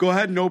Go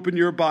ahead and open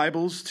your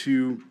Bibles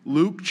to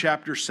Luke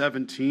chapter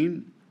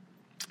 17.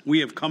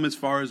 We have come as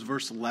far as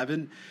verse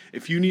 11.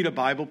 If you need a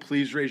Bible,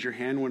 please raise your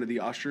hand. One of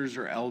the ushers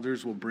or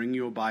elders will bring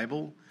you a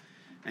Bible.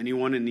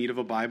 Anyone in need of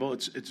a Bible?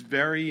 It's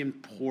very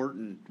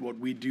important what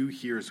we do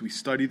here as we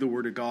study the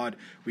Word of God.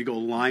 We go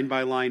line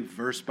by line,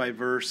 verse by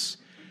verse.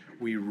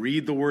 We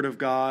read the Word of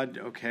God,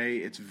 okay?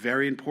 It's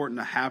very important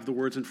to have the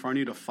words in front of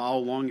you to follow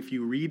along. If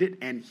you read it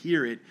and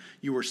hear it,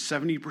 you are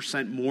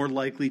 70% more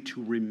likely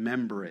to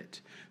remember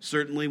it.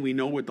 Certainly, we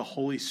know with the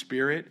Holy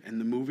Spirit and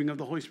the moving of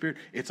the Holy Spirit,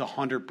 it's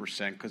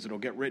 100% because it'll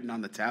get written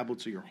on the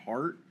tablets of your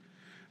heart.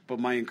 But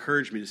my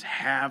encouragement is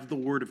have the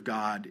Word of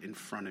God in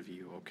front of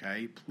you,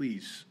 okay?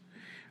 Please.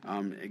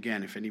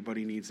 Again, if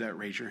anybody needs that,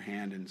 raise your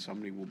hand and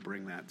somebody will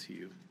bring that to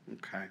you,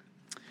 okay?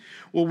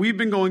 Well, we've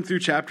been going through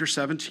chapter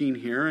 17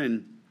 here,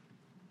 and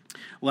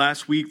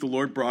last week, the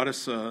Lord brought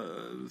us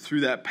through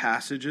that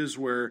passages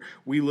where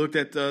we looked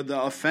at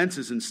the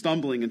offenses and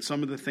stumbling and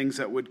some of the things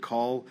that would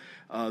call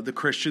the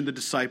Christian, the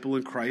disciple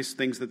in Christ,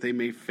 things that they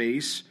may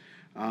face.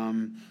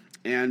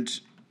 And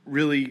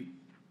really,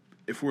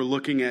 if we're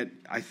looking at,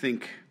 I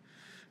think,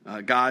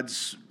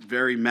 God's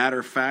very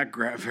matter-of-fact,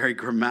 very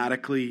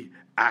grammatically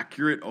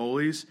accurate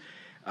always,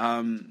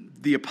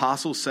 the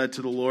apostle said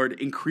to the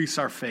Lord, increase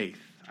our faith.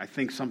 I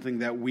think something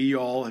that we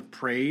all have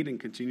prayed and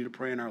continue to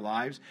pray in our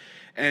lives.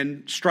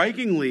 And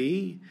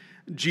strikingly,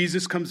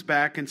 Jesus comes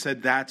back and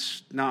said,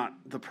 that's not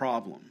the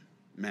problem,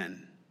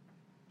 men.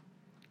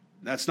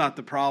 That's not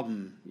the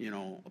problem,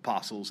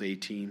 Apostles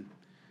 18.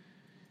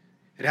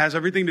 It has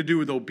everything to do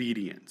with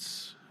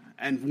obedience.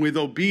 And with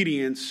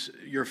obedience,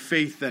 your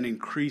faith then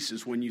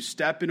increases. When you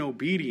step in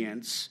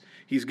obedience,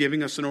 he's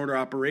giving us an order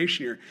of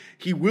operation here.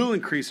 He will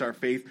increase our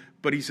faith,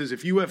 but he says,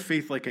 if you have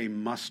faith like a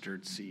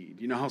mustard seed,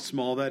 you know how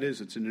small that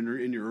is? It's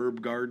in your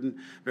herb garden,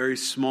 very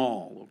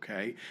small,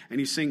 okay? And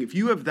he's saying, if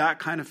you have that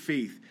kind of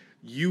faith,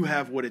 you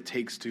have what it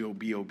takes to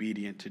be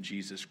obedient to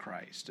Jesus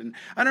Christ. And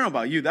I don't know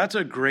about you, that's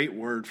a great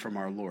word from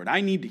our Lord.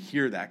 I need to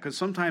hear that because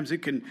sometimes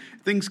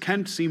things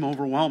can seem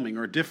overwhelming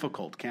or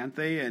difficult, can't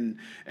they? And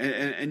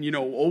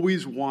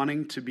always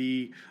wanting to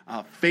be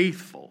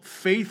faithful.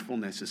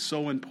 Faithfulness is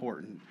so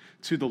important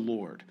to the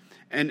Lord.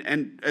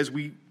 And as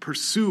we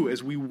pursue,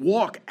 as we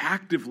walk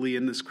actively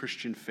in this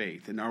Christian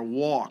faith, in our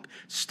walk,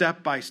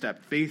 step by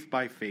step, faith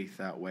by faith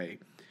that way,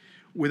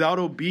 without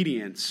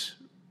obedience,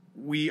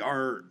 we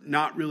are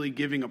not really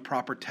giving a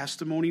proper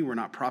testimony. We're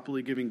not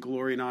properly giving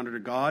glory and honor to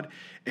God.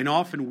 And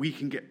often we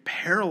can get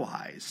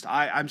paralyzed.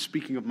 I'm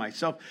speaking of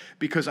myself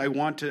because I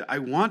want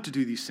to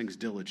do these things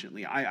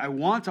diligently. I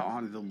want to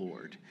honor the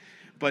Lord.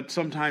 But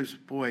sometimes,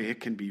 boy, it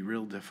can be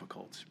real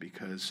difficult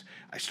because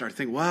I start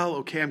thinking, well,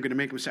 okay, I'm going to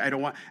make a mistake. I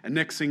don't want, and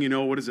next thing you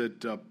know, what is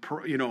it?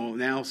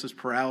 Analysis,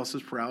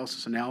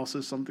 paralysis,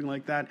 analysis, something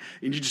like that.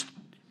 And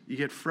you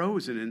get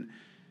frozen.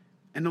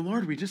 And the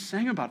Lord, we just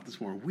sang about it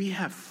this morning. We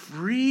have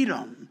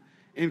freedom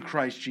in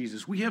Christ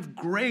Jesus. We have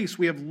grace.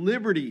 We have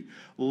liberty,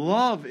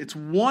 love. It's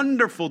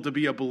wonderful to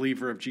be a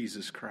believer of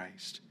Jesus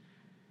Christ.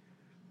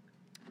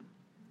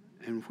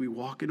 And if we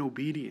walk in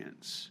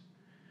obedience,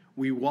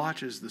 we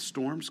watch as the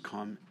storms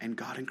come and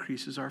God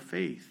increases our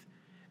faith.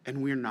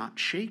 And we're not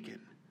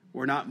shaken.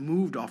 We're not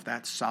moved off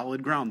that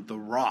solid ground, the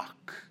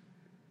rock,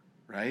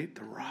 right?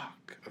 The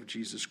rock of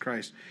Jesus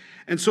Christ.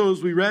 And so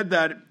as we read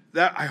that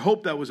I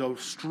hope that was a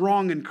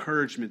strong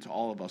encouragement to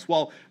all of us.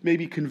 Well,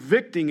 maybe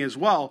convicting as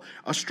well,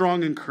 a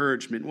strong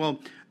encouragement. Well,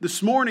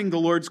 this morning the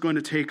Lord's going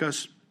to take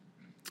us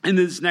in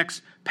this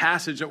next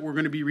passage that we're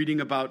going to be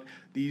reading about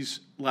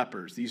these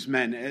lepers, these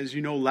men. As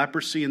you know,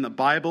 leprosy in the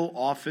Bible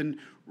often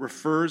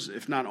refers,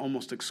 if not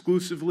almost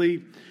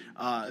exclusively,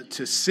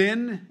 to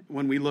sin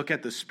when we look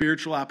at the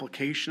spiritual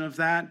application of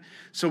that.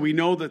 So we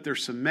know that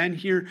there's some men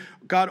here.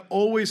 God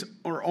always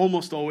or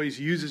almost always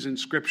uses in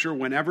Scripture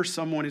whenever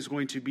someone is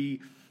going to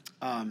be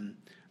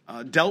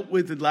dealt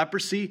with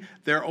leprosy,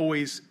 they're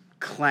always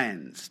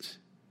cleansed.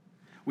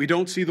 We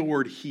don't see the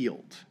word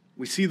healed.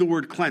 We see the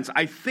word cleansed.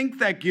 I think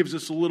that gives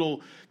us a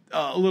little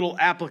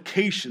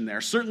application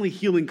there. Certainly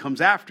healing comes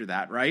after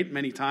that, right?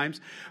 Many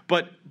times.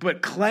 But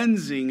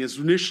cleansing is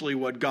initially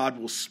what God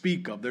will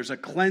speak of. There's a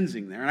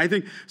cleansing there. And I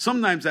think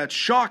sometimes that's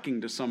shocking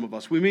to some of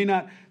us. We may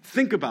not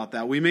think about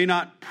that. We may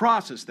not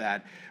process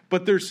that.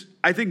 But there's,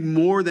 I think,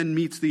 more than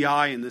meets the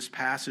eye in this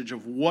passage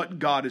of what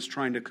God is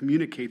trying to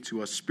communicate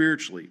to us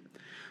spiritually.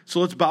 So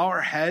let's bow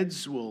our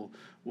heads. We'll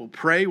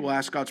pray. We'll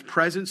ask God's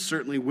presence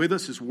certainly with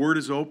us. His word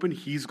is open.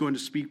 He's going to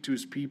speak to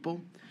his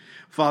people.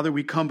 Father,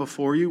 we come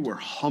before you. We're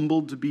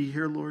humbled to be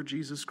here, Lord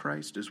Jesus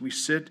Christ. As we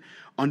sit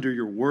under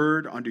your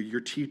word, under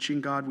your teaching,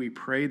 God, we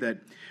pray that,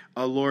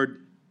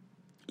 Lord,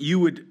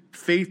 you would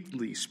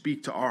faithfully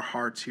speak to our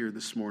hearts here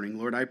this morning.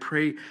 Lord, I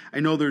pray,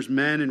 I know there's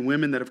men and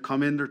women that have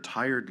come in, they're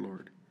tired,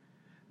 Lord.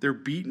 They're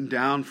beaten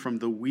down from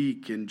the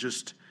week and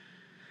just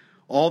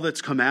all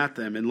that's come at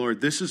them. And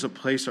Lord, this is a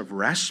place of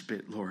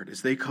respite, Lord,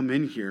 as they come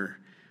in here.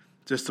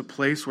 Just a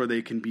place where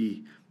they can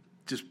be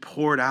just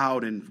poured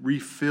out and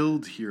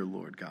refilled here,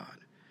 Lord God.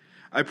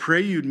 I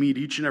pray you'd meet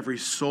each and every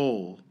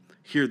soul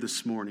here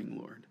this morning,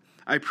 Lord.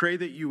 I pray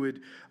that you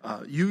would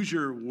use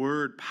your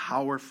word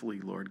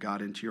powerfully, Lord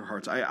God, into your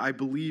hearts. I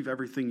believe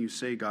everything you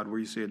say, God, where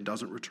you say it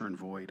doesn't return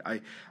void.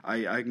 I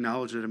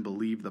acknowledge it and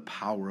believe the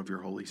power of your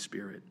Holy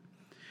Spirit.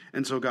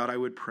 And so, God, I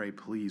would pray,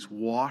 please,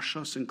 wash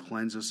us and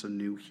cleanse us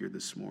anew here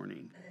this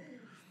morning.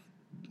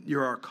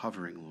 You're our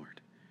covering, Lord.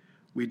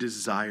 We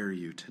desire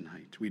you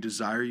tonight. We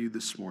desire you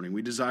this morning.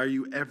 We desire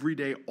you every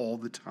day, all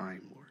the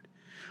time, Lord.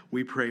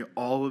 We pray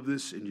all of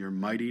this in your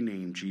mighty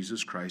name,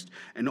 Jesus Christ.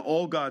 And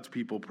all God's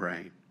people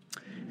pray.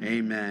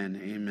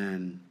 Amen.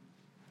 Amen.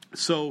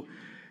 So,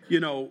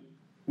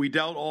 we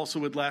dealt also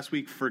with last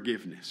week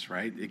forgiveness,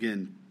 right?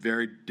 Again,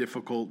 very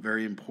difficult,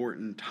 very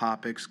important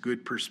topics,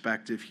 good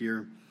perspective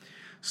here.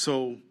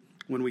 So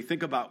when we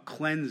think about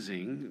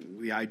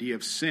cleansing, the idea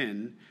of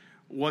sin,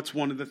 what's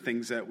one of the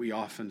things that we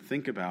often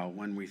think about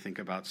when we think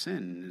about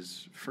sin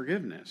is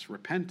forgiveness,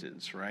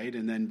 repentance, right?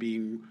 And then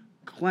being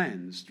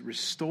cleansed,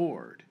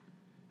 restored,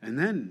 and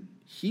then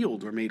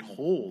healed or made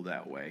whole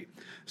that way.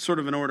 Sort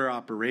of an order of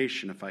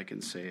operation, if I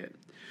can say it.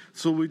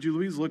 So would you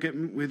please look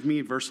with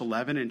me verse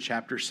 11 in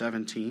chapter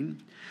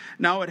 17?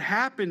 Now it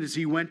happened as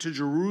he went to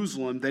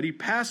Jerusalem that he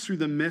passed through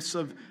the midst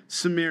of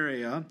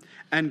Samaria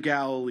and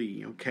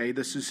Galilee. Okay,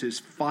 this is his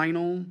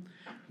final,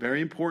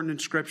 very important in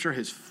Scripture,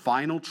 his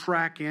final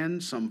track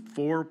in, some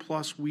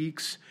 4+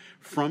 weeks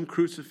from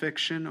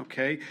crucifixion,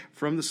 okay,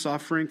 from the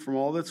suffering, from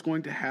all that's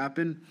going to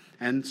happen,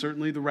 and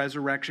certainly the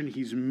resurrection.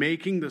 He's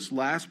making this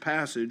last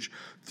passage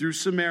through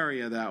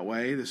Samaria that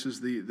way. This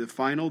is the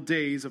final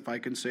days, if I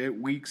can say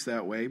it, weeks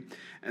that way,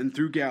 and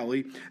through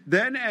Galilee.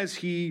 Then as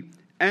he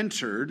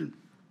entered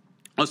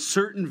a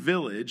certain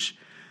village,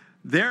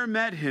 there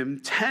met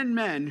him 10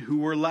 men who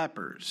were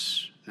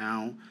lepers.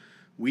 Now,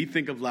 we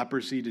think of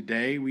leprosy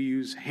today, we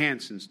use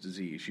Hansen's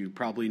disease. You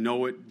probably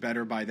know it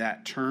better by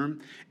that term.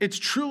 It's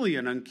truly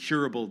an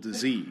incurable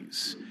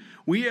disease.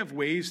 We have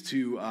ways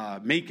to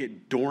make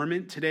it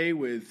dormant today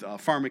with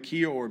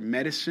pharmacia or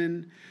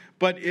medicine,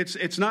 but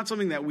it's not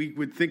something that we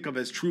would think of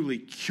as truly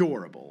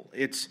curable.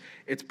 It's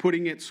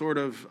putting it sort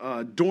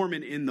of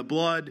dormant in the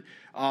blood,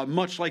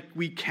 much like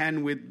we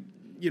can with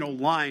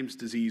Lyme's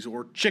disease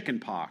or chicken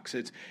pox.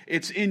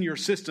 It's in your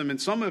system.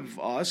 And some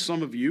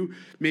of you,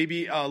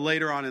 maybe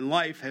later on in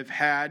life, have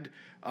had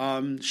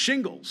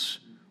shingles,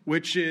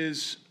 which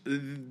is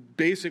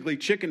basically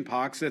chicken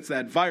pox. That's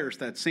that virus,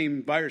 that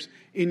same virus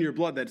in your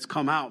blood that's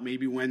come out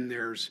maybe when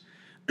there's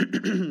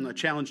a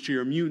challenge to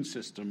your immune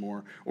system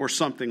or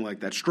something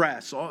like that.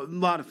 Stress, a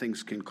lot of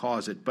things can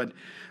cause it. But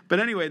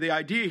anyway, the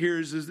idea here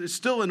is it's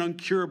still an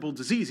incurable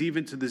disease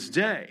even to this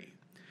day.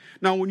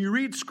 Now, when you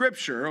read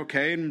Scripture,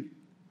 okay, and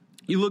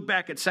you look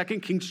back at 2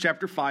 Kings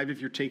chapter 5,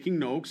 if you're taking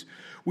notes,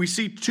 we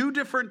see 2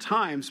 different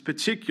times,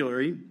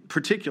 particular,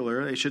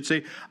 I should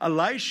say,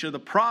 Elisha, the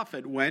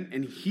prophet, went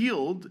and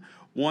healed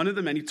one of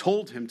the men. He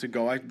told him to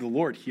go. The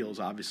Lord heals,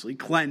 obviously,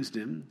 cleansed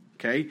him,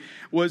 okay,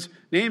 was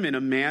Naaman,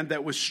 a man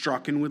that was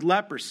stricken with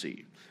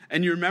leprosy.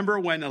 And you remember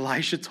when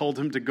Elisha told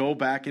him to go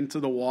back into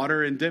the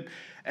water and dip,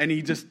 and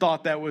he just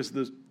thought that was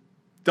the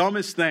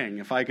dumbest thing,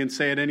 if I can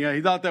say it anyway.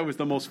 He thought that was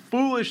the most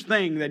foolish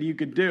thing that you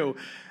could do,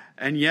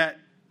 and yet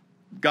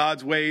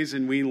God's ways,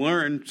 and we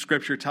learn,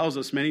 Scripture tells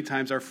us many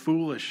times, are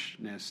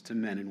foolishness to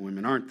men and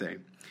women, aren't they?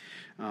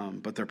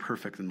 But they're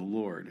perfect in the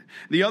Lord.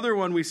 The other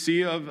one we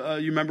see of,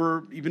 you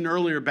remember even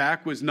earlier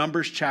back, was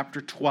Numbers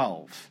chapter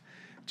 12.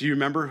 Do you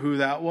remember who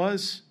that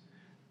was?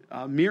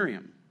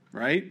 Miriam,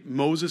 right?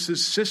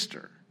 Moses'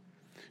 sister.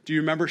 Do you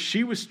remember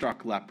she was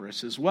struck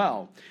leprous as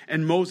well?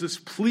 And Moses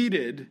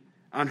pleaded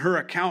on her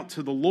account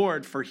to the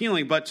Lord for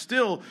healing, but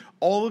still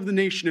all of the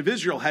nation of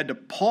Israel had to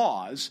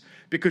pause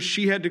because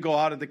she had to go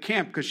out of the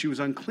camp because she was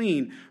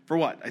unclean for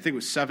what? I think it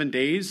was 7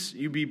 days,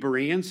 you be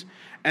Bereans.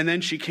 And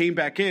then she came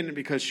back in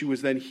because she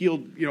was then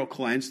healed,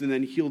 cleansed and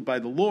then healed by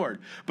the Lord.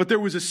 But there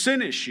was a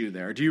sin issue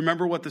there. Do you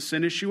remember what the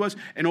sin issue was?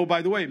 And oh,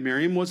 by the way,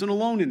 Miriam wasn't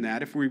alone in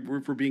that. If we're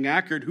being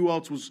accurate, who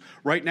else was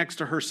right next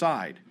to her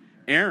side?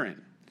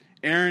 Aaron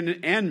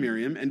and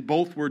Miriam, and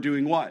both were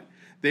doing what?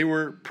 They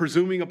were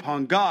presuming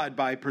upon God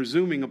by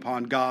presuming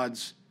upon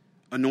God's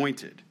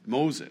anointed,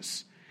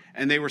 Moses.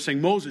 And they were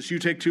saying, Moses, you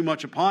take too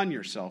much upon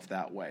yourself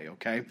that way,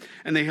 okay?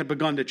 And they had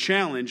begun to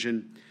challenge.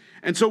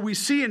 And so we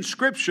see in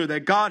Scripture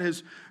that God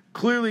has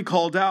clearly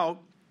called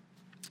out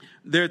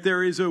that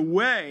there is a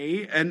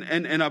way and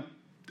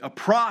a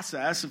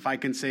process, if I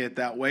can say it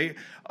that way,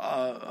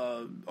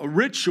 a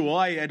ritual,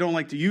 I don't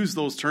like to use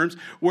those terms,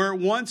 where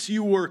once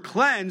you were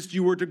cleansed,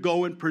 you were to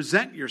go and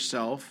present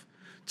yourself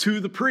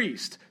to the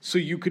priest so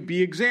you could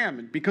be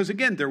examined. Because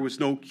again, there was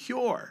no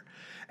cure.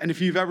 And if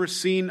you've ever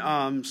seen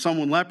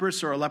someone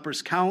leprous or a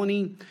leprous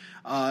colony,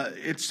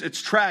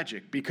 it's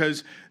tragic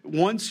because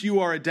once you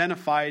are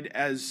identified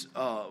as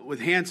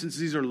with Hansen's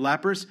disease or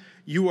leprous,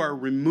 you are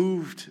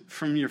removed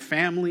from your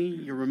family.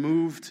 You're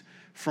removed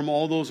from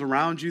all those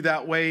around you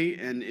that way.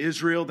 In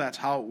Israel, that's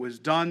how it was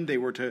done. They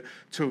were to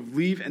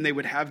leave, and they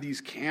would have these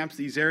camps,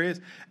 these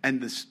areas,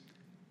 and this.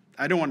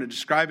 I don't want to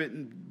describe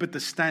it, but the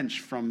stench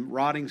from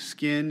rotting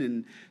skin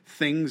and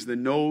things, the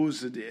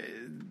nose,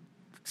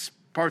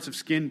 parts of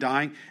skin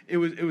dying, it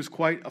was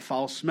quite a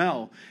foul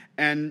smell.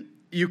 and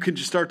you can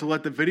just start to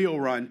let the video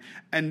run,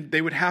 and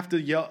they would have to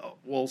yell,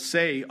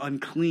 say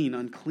unclean,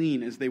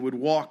 unclean, as they would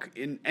walk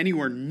in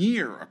anywhere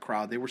near a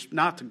crowd. They were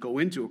not to go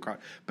into a crowd,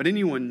 but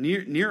anyone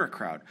near a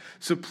crowd.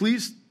 So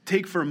please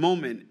take for a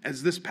moment,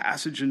 as this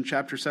passage in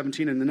chapter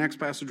 17 and the next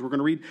passage we're going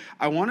to read,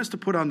 I want us to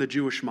put on the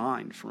Jewish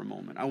mind for a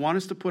moment. I want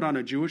us to put on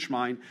a Jewish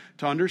mind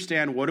to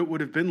understand what it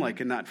would have been like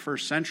in that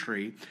first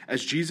century.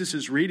 As Jesus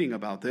is reading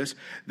about this,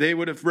 they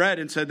would have read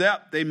and said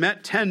that they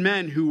met 10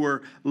 men who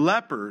were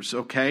lepers,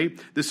 okay?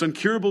 This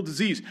incurable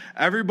disease.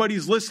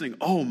 Everybody's listening.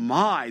 Oh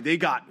my, they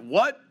got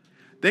what?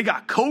 They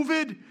got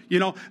COVID? You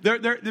know,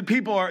 the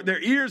people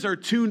their ears are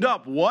tuned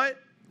up. What?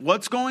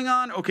 What's going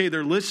on? Okay,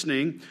 they're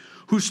listening.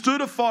 Who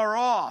stood afar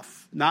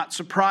off, not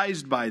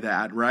surprised by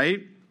that,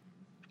 right?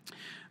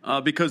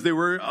 Because they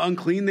were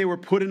unclean, they were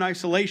put in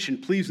isolation.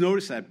 Please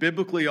notice that.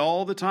 Biblically,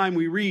 all the time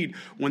we read,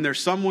 when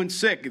there's someone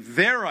sick,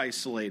 they're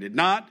isolated.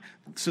 Not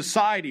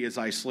society is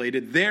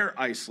isolated, they're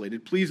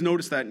isolated. Please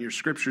notice that in your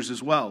scriptures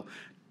as well.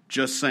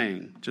 Just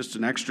saying. Just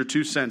an extra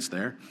 2 cents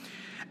there.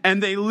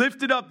 And they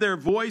lifted up their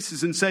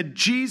voices and said,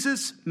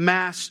 Jesus,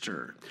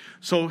 Master.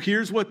 So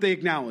here's what they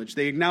acknowledge.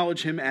 They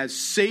acknowledge him as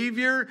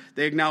Savior.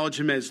 They acknowledge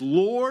him as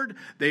Lord.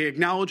 They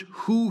acknowledge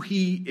who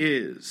he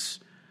is.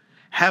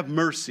 Have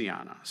mercy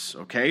on us.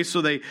 Okay,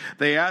 so they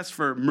ask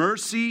for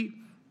mercy.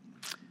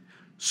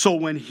 So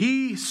when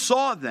he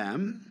saw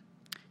them,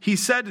 he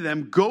said to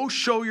them, go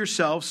show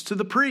yourselves to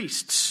the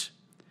priests.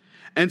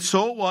 And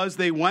so it was,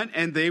 they went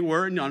and they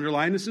were, and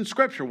underline this in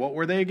Scripture. What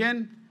were they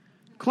again?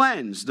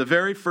 Cleansed, the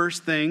very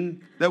first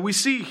thing that we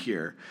see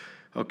here.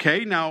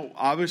 Okay, now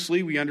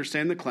obviously we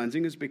understand the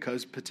cleansing is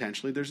because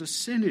potentially there's a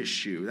sin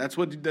issue. That's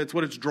what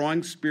it's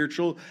drawing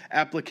spiritual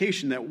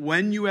application, that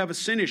when you have a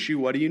sin issue,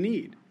 what do you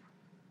need?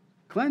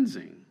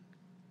 Cleansing.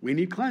 We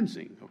need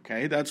cleansing,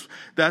 okay? That's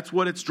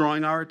what it's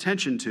drawing our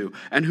attention to.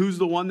 And who's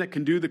the one that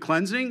can do the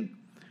cleansing?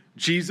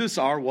 Jesus,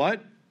 our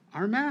what?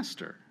 Our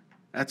master.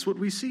 That's what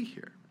we see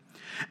here.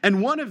 And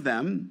one of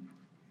them,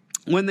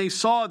 when they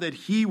saw that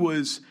he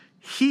was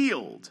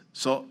healed.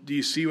 So do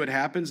you see what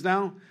happens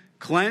now?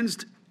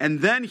 Cleansed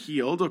and then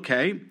healed,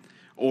 okay?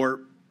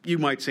 Or you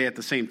might say at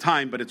the same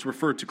time, but it's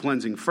referred to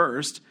cleansing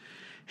first.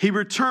 He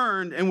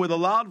returned and with a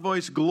loud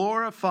voice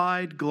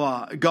glorified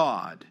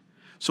God.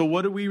 So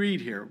what do we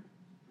read here?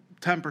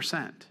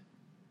 10%.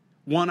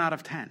 1 out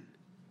of 10.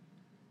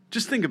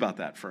 Just think about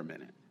that for a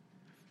minute.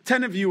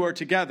 10 of you are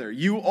together.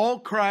 You all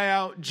cry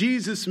out,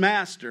 Jesus,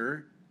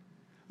 Master.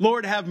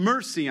 Lord, have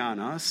mercy on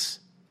us.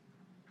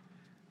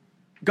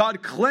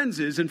 God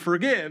cleanses and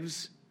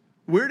forgives.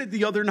 Where did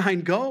the other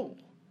 9 go?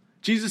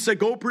 Jesus said,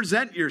 go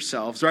present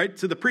yourselves, right,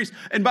 to the priest.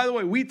 And by the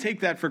way, we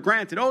take that for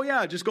granted. Oh,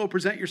 yeah, just go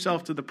present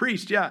yourself to the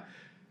priest. Yeah.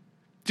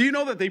 Do you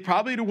know that they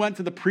probably went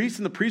to the priest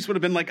and the priest would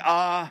have been like,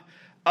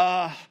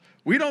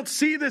 we don't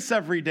see this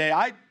every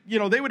day. They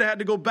would have had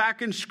to go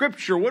back in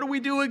Scripture. What do we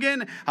do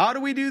again? How do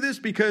we do this?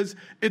 Because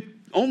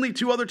only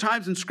 2 other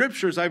times in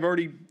Scriptures I've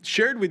already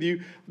shared with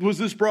you was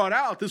this brought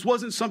out. This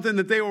wasn't something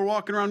that they were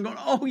walking around going,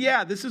 oh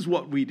yeah, this is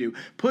what we do.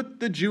 Put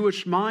the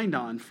Jewish mind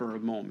on for a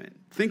moment.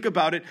 Think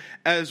about it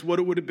as what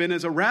it would have been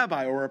as a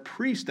rabbi or a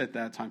priest at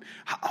that time.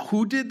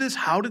 Who did this?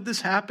 How did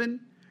this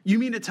happen? You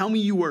mean to tell me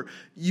you were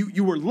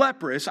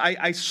leprous?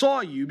 I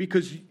saw you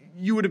because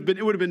it would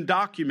have been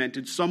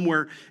documented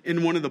somewhere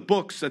in one of the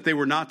books that they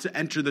were not to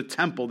enter the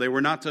temple. They were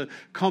not to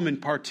come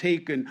and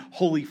partake in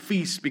holy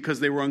feasts because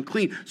they were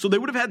unclean. So they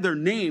would have had their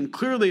name.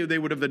 Clearly, they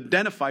would have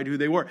identified who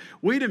they were.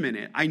 Wait a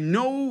minute. I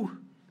know,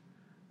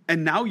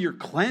 and now you're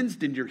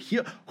cleansed and you're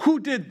healed. Who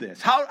did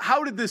this?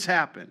 How did this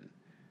happen?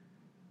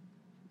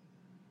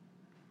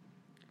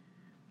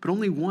 But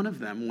only one of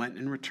them went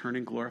and returned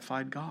and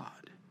glorified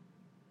God.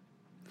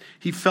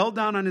 He fell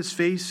down on his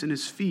face and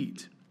his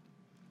feet,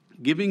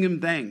 giving him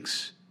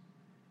thanks.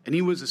 And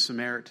he was a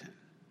Samaritan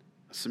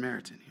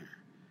here.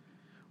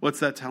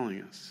 What's that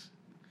telling us?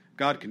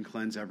 God can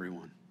cleanse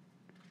everyone.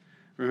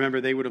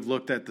 Remember, they would have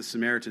looked at the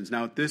Samaritans.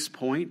 Now, at this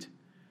point,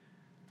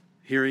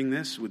 hearing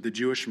this with the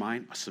Jewish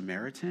mind, a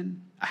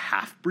Samaritan? A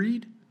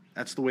half-breed?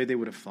 That's the way they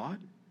would have thought?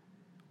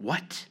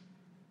 What?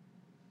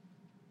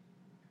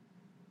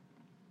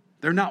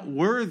 They're not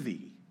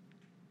worthy.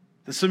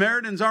 The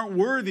Samaritans aren't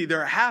worthy.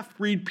 They're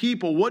half-breed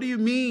people. What do you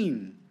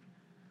mean?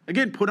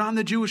 Again, put on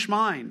the Jewish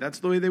mind. That's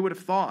the way they would have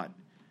thought.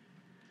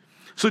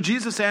 So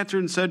Jesus answered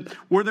and said,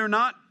 were there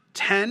not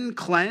 10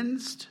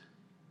 cleansed?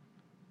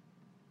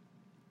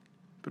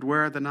 But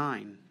where are the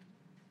 9?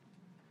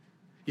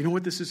 You know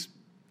what this is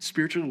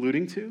spiritually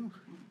alluding to?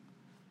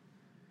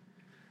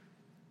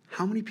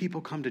 How many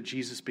people come to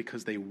Jesus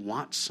because they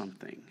want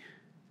something?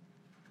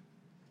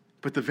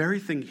 But the very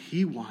thing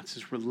he wants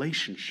is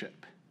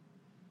relationship.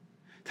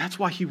 That's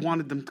why he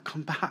wanted them to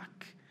come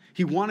back.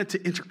 He wanted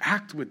to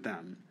interact with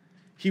them.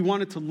 He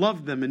wanted to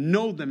love them and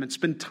know them and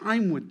spend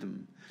time with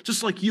them,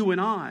 just like you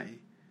and I,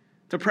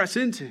 to press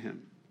into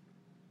him.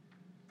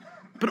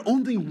 But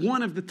only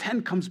one of the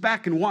 10 comes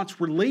back and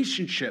wants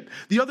relationship.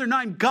 The other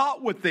 9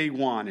 got what they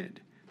wanted.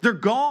 They're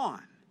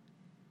gone.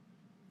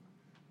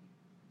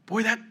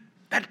 Boy,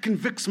 That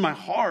convicts my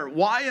heart.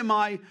 Why am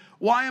I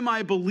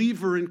a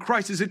believer in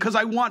Christ? Is it because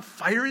I want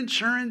fire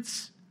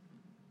insurance?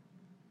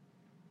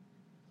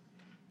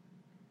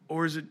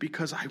 Or is it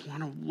because I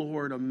want a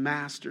Lord, a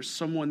master,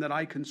 someone that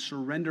I can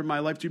surrender my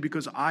life to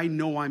because I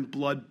know I'm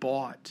blood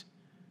bought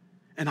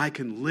and I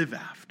can live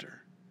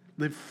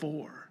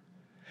for?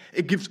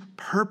 It gives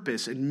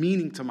purpose and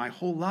meaning to my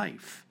whole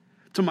life,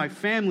 to my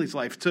family's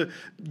life, to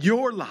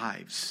your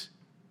lives.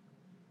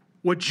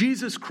 What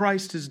Jesus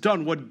Christ has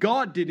done, what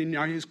God did in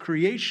his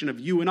creation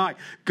of you and I,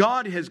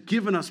 God has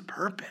given us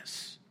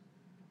purpose.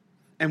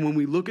 And when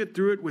we look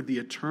through it with the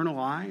eternal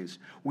eyes,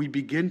 we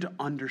begin to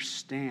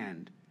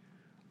understand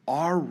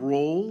our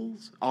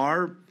roles,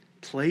 our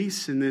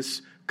place in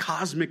this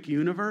cosmic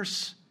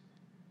universe.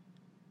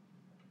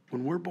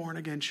 When we're born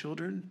again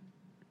children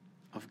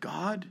of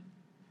God,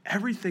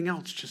 everything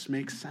else just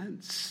makes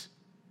sense.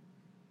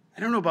 I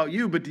don't know about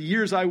you, but the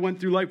years I went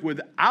through life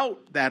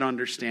without that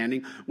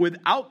understanding,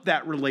 without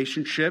that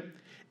relationship,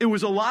 it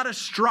was a lot of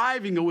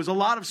striving. It was a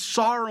lot of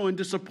sorrow and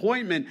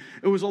disappointment.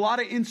 It was a lot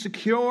of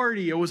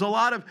insecurity. It was a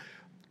lot of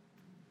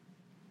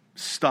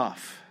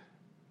stuff.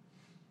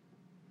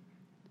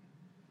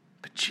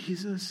 But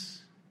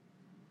Jesus,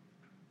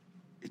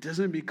 it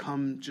doesn't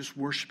become just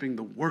worshiping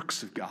the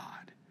works of God.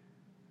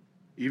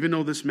 Even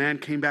though this man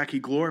came back, he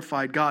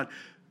glorified God,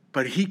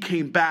 but he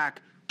came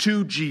back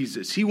to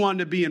Jesus. He wanted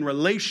to be in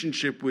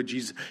relationship with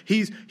Jesus.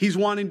 He's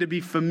wanting to be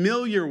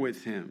familiar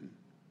with him.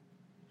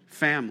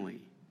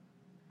 Family.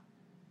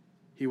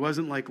 He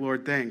wasn't like,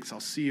 Lord, thanks, I'll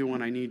see you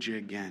when I need you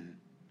again.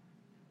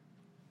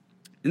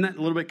 Isn't that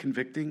a little bit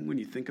convicting when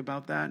you think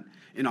about that?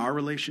 In our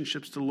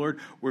relationships to the Lord,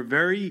 we're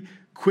very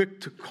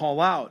quick to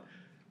call out,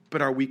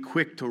 but are we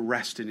quick to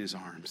rest in his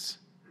arms?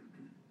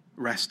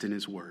 Rest in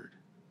his word.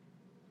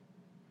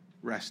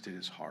 Rest in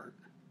his heart.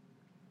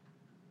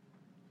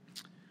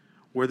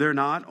 Were there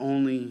not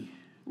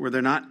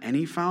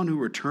any found who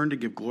returned to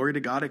give glory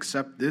to God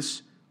except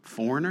this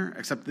foreigner,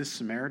 except this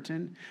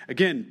Samaritan?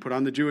 Again, put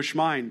on the Jewish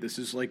mind, this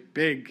is like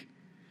big.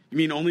 You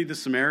mean only the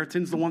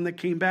Samaritan's the one that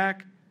came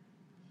back?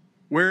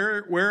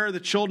 Where are the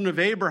children of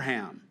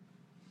Abraham?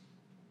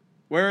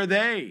 Where are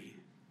they?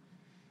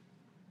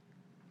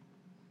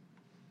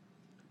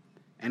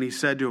 And he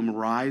said to him,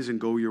 "Arise and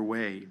go your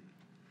way."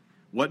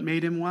 What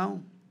made him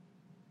well?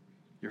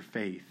 Your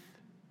faith.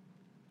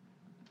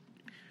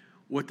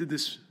 What did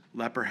this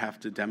leper have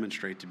to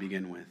demonstrate to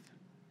begin with?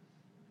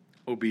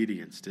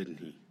 Obedience, didn't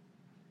he?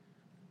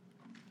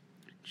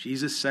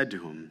 Jesus said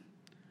to him,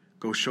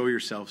 "Go show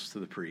yourselves to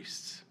the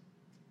priests."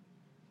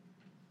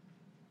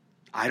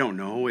 I don't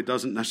know. It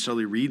doesn't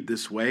necessarily read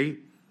this way.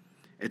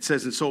 It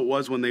says, and so it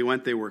was when they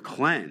went, they were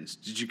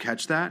cleansed. Did you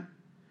catch that?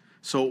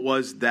 So it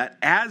was that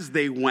as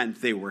they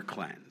went, they were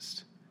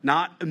cleansed.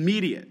 Not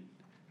immediate.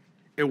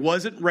 It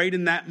wasn't right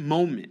in that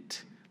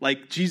moment.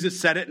 Like Jesus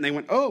said it and they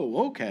went,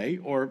 oh, okay,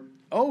 or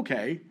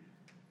okay.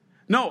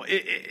 No,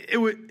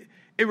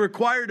 it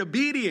required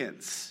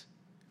obedience.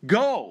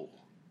 Go,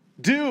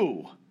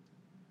 do,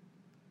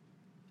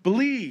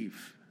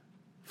 believe,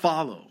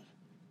 follow.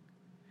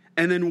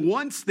 And then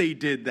once they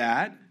did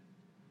that,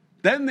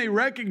 then they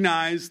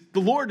recognized the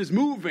Lord is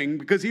moving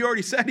because he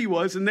already said he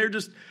was, and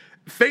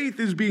faith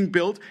is being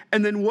built.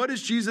 And then what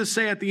does Jesus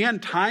say at the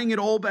end, tying it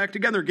all back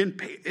together? Again,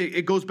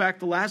 it goes back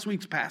to last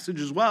week's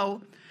passage as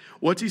well.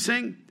 What's he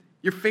saying?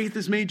 Your faith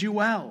has made you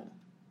well.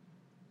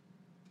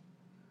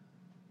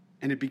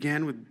 And it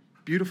began with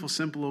beautiful,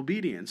 simple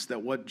obedience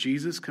that what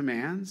Jesus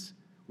commands,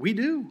 we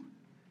do.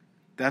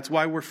 That's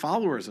why we're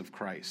followers of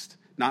Christ,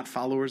 not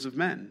followers of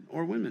men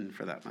or women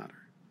for that matter.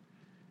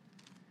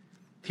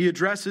 He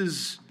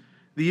addresses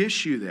the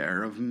issue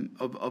there of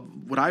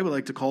what I would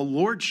like to call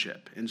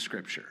lordship in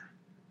Scripture.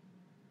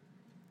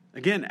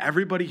 Again,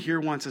 everybody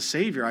here wants a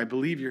Savior. I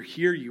believe you're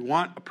here. You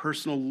want a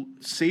personal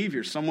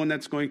Savior, someone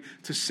that's going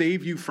to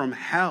save you from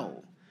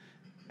hell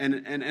and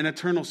an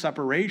eternal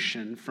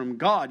separation from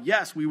God.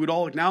 Yes, we would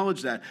all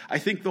acknowledge that. I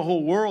think the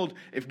whole world,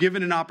 if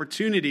given an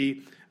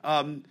opportunity,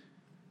 would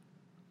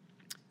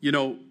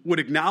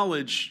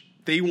acknowledge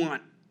they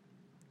want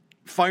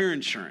fire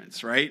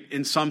insurance, right,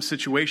 in some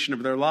situation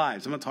of their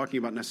lives. I'm not talking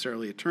about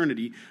necessarily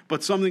eternity,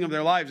 but something of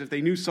their lives. If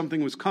they knew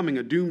something was coming,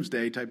 a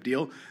doomsday type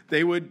deal,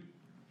 they would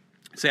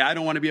say, I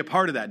don't want to be a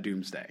part of that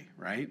doomsday,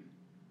 right?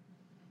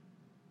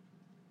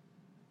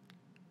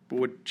 But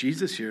what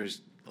Jesus here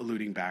is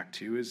alluding back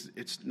to is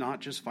it's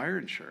not just fire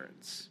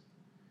insurance.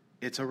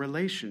 It's a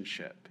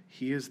relationship.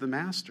 He is the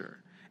master.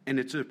 And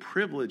it's a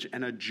privilege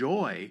and a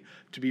joy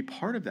to be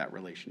part of that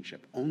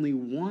relationship. Only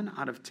 1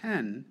 out of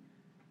 10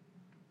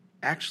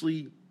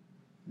 actually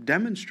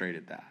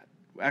demonstrated that,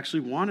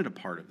 actually wanted a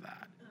part of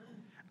that.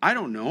 I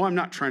don't know. I'm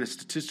not trying to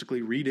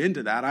statistically read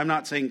into that. I'm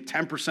not saying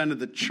 10% of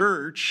the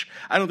church.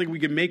 I don't think we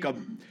can make a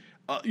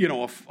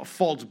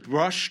false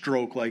brush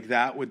stroke like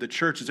that with the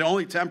church. It's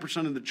only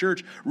 10% of the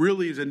church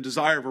really is in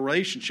desire of a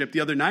relationship.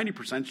 The other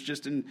 90% is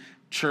just in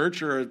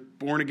church or a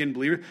born-again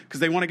believer because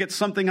they want to get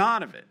something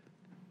out of it.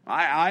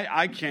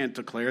 I can't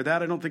declare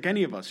that. I don't think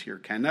any of us here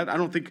can. I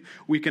don't think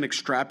we can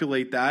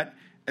extrapolate that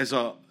as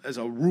a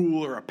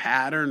rule or a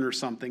pattern or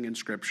something in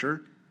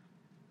Scripture.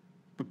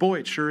 But boy,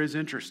 it sure is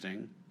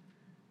interesting.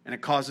 And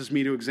it causes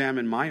me to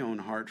examine my own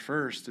heart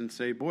first and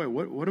say, boy,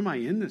 what am I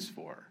in this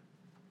for?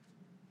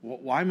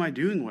 Why am I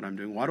doing what I'm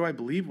doing? Why do I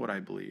believe what I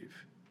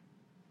believe?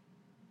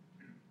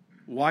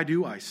 Why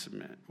do I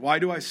submit? Why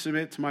do I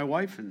submit to my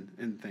wife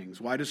in things?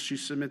 Why does she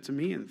submit to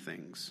me in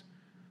things?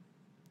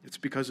 It's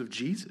because of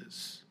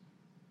Jesus.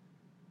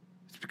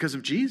 It's because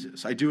of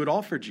Jesus. I do it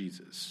all for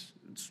Jesus.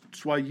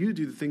 It's why you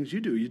do the things you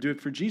do. You do it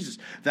for Jesus.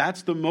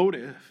 That's the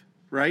motive,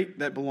 right,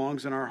 that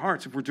belongs in our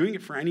hearts. If we're doing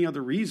it for any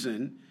other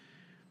reason,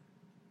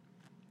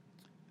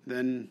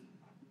 then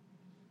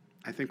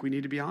I think we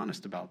need to be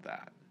honest about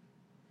that.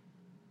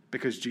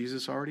 Because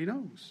Jesus already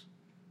knows.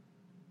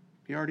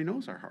 He already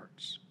knows our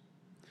hearts.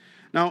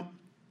 Now,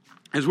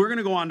 as we're going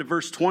to go on to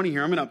verse 20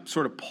 here, I'm going to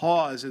sort of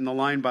pause in the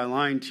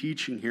line-by-line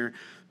teaching here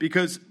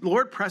because the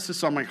Lord pressed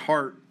this on my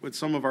heart with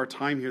some of our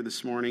time here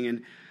this morning.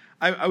 And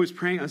I was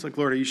praying. I was like,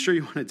 Lord, are you sure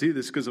you want to do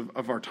this because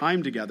of our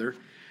time together?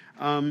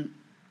 You'll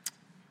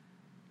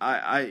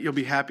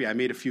be happy. I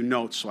made a few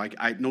notes, so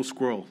I no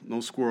squirrel,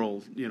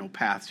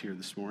 paths here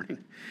this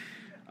morning.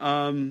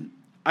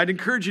 I'd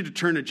encourage you to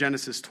turn to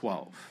Genesis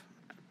 12.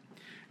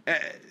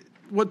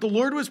 What the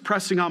Lord was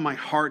pressing on my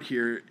heart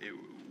here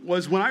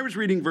was when I was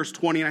reading verse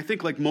 20, and I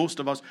think like most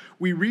of us,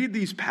 we read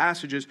these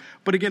passages,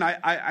 but again,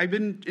 I've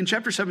been, in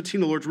chapter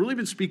 17, the Lord's really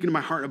been speaking to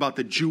my heart about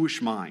the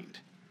Jewish mind.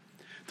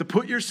 To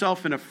put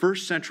yourself in a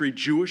first century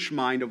Jewish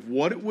mind of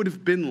what it would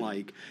have been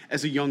like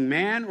as a young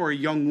man or a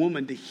young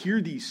woman to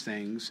hear these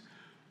things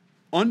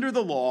under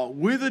the law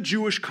with a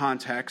Jewish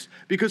context,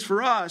 because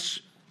for us,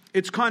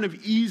 it's kind of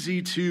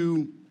easy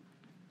to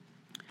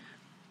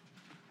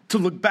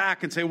look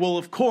back and say, well,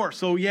 of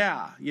course, oh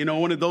yeah,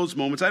 one of those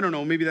moments. I don't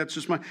know, maybe that's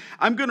just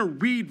I'm going to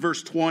read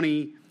verse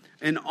 20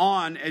 and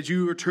on as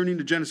you are turning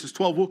to Genesis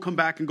 12. We'll come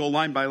back and go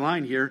line by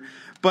line here.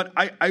 But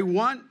I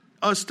want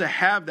us to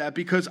have that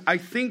because I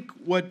think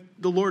what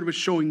the Lord was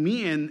showing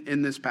me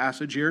in this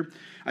passage here,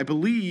 I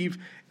believe,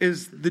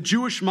 is the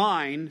Jewish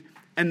mind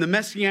and the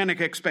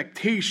messianic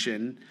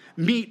expectation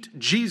meet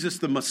Jesus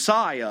the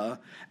Messiah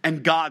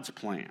and God's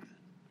plan.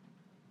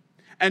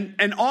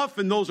 And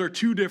often those are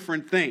two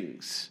different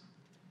things.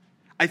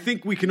 I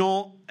think we can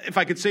all, if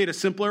I could say it a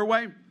simpler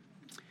way,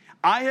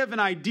 I have an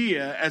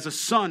idea as a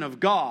son of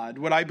God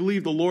what I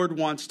believe the Lord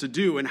wants to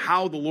do and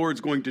how the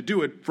Lord's going to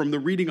do it from the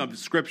reading of the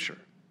Scripture.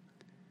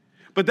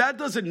 But that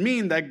doesn't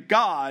mean that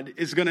God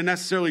is going to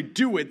necessarily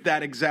do it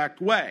that exact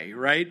way,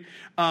 right?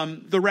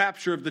 The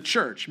rapture of the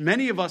church.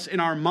 Many of us in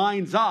our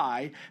mind's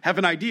eye have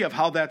an idea of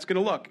how that's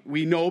going to look.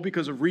 We know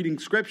because of reading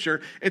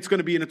Scripture, it's going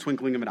to be in a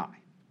twinkling of an eye.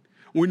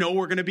 We know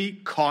we're going to be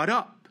caught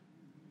up,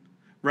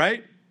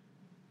 right?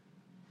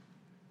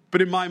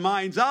 But in my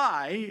mind's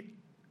eye,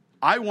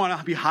 I want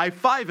to be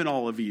high-fiving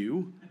all of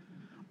you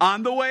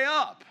on the way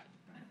up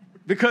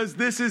because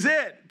this is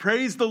it.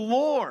 Praise the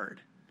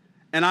Lord.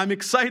 And I'm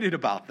excited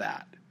about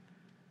that.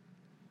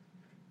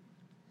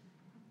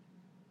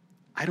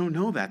 I don't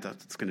know that's what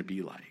it's going to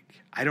be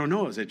like. I don't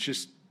know. Is it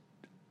just,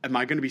 am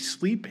I going to be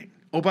sleeping?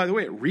 Oh, by the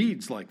way, it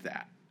reads like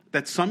that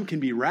some can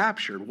be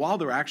raptured while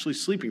they're actually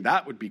sleeping.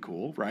 That would be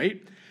cool,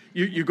 right?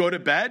 You go to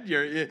bed,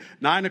 you're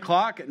 9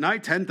 o'clock at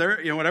night,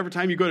 10:30, whatever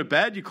time you go to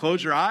bed, you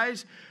close your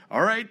eyes.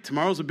 All right,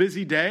 tomorrow's a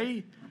busy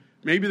day.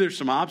 Maybe there's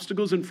some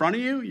obstacles in front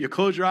of you. You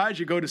close your eyes,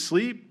 you go to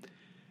sleep,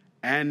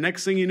 and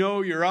next thing you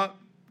know, you're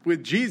up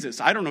with Jesus.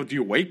 I don't know, do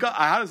you wake up?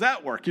 How does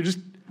that work? You're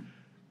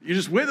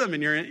just with him,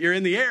 and you're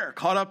in the air,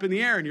 caught up in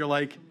the air, and you're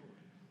like,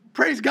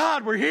 praise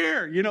God, we're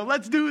here.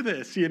 Let's do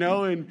this,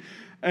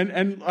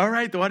 and all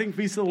right, the wedding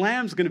feast of the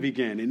Lamb is going to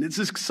begin, and it's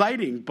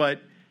exciting,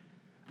 but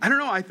I don't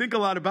know. I think a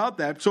lot about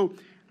that.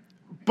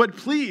 But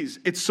please,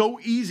 it's so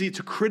easy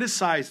to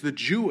criticize the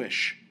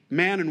Jewish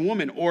man and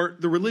woman or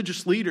the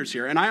religious leaders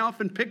here. And I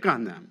often pick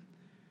on them.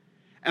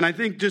 And I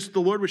think just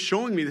the Lord was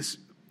showing me this.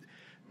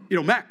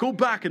 Matt, go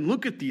back and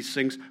look at these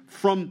things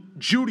from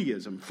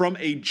Judaism, from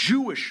a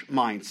Jewish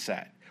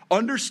mindset.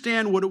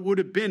 Understand what it would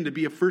have been to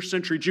be a first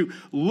century Jew,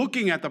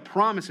 looking at the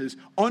promises,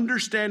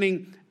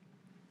 understanding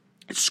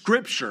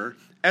Scripture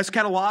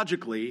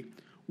eschatologically,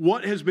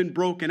 what has been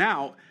broken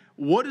out.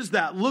 What does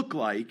that look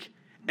like?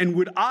 And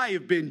would I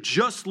have been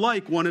just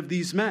like one of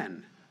these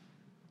men?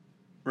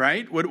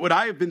 Right? Would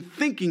I have been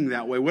thinking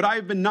that way? Would I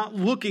have been not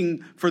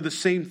looking for the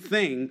same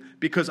thing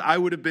because I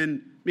would have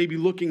been maybe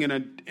looking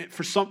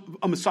for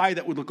a Messiah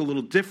that would look a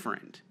little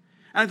different?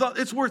 And I thought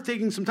it's worth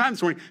taking some time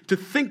this morning to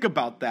think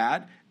about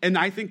that. And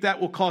I think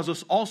that will cause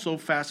us also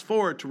fast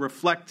forward to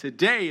reflect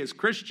today as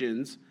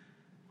Christians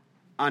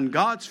on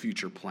God's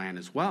future plan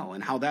as well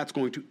and how that's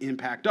going to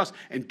impact us.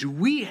 And do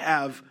we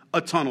have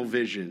a tunnel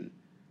vision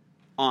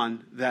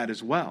on that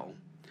as well?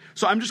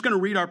 So I'm just going to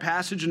read our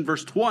passage in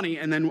verse 20,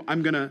 and then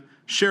I'm going to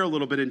share a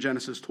little bit in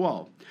Genesis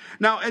 12.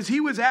 Now, as he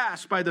was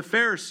asked by the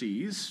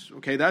Pharisees,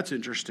 okay, that's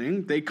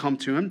interesting, they come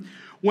to him,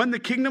 when the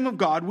kingdom of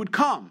God would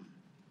come.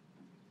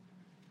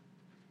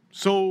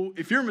 So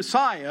if you're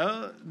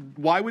Messiah,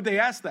 why would they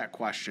ask that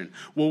question?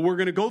 Well, we're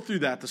going to go through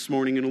that this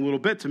morning in a little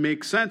bit to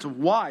make sense of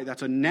why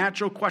that's a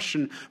natural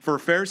question for a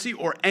Pharisee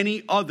or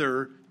any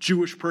other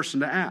Jewish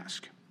person to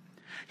ask.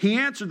 He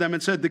answered them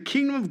and said, the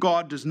kingdom of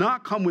God does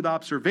not come with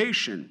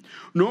observation,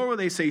 nor will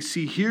they say,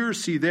 see here,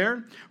 see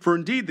there, for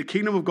indeed the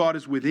kingdom of God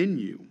is within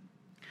you.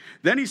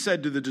 Then he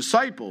said to the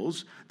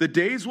disciples, the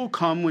days will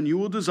come when you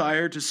will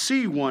desire to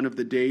see one of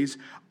the days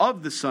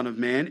of the Son of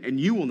Man, and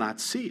you will not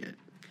see it.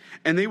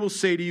 And they will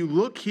say to you,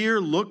 look here,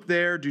 look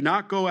there, do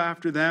not go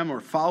after them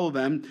or follow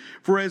them.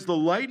 For as the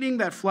lightning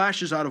that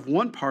flashes out of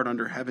one part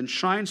under heaven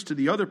shines to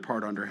the other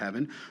part under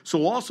heaven,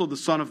 so also the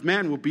Son of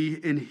Man will be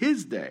in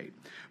his day.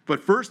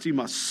 But first he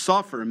must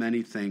suffer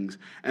many things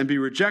and be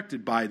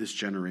rejected by this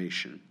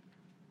generation.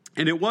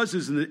 And it was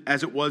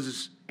as it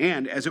was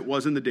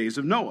in the days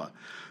of Noah.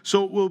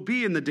 So it will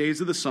be in the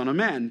days of the Son of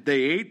Man.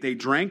 They ate, they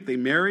drank, they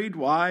married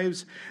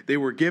wives. They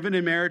were given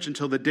in marriage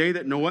until the day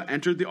that Noah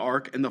entered the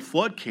ark, and the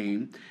flood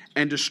came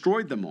and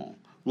destroyed them all.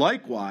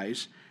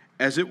 Likewise,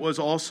 as it was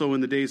also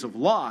in the days of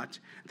Lot,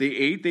 they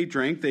ate, they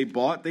drank, they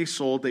bought, they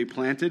sold, they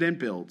planted and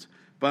built.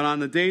 But on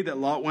the day that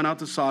Lot went out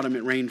to Sodom,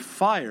 it rained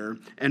fire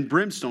and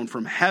brimstone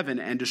from heaven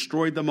and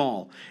destroyed them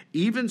all.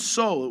 Even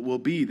so it will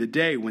be the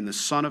day when the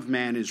Son of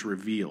Man is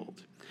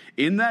revealed.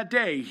 In that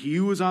day, he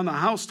who is on the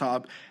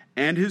housetop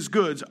and his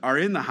goods are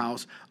in the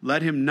house,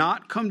 let him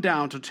not come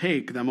down to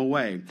take them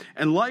away.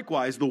 And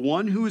likewise, the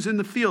one who is in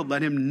the field,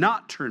 let him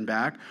not turn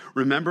back.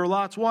 Remember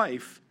Lot's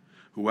wife.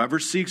 Whoever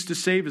seeks to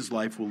save his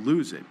life will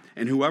lose it,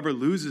 and whoever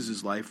loses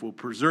his life will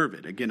preserve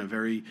it. Again, a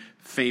very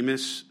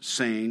famous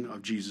saying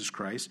of Jesus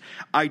Christ.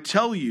 I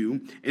tell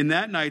you, in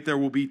that night there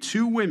will be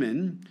two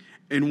women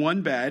in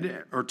one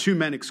bed, or two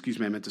men,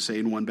 I meant to say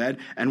in one bed,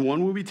 and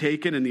one will be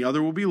taken and the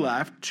other will be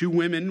left. Two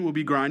women will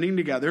be grinding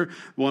together,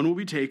 one will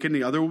be taken,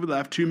 the other will be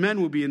left. Two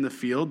men will be in the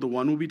field, the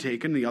one will be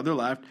taken, the other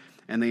left.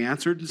 And they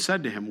answered and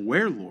said to him,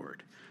 where,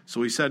 Lord?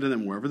 So he said to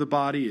them, wherever the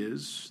body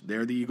is,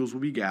 there the eagles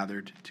will be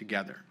gathered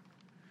together.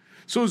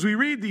 So as we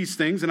read these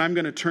things, and I'm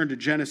going to turn to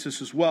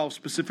Genesis as well,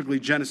 specifically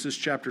Genesis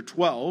chapter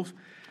 12,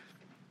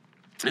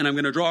 and I'm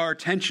going to draw our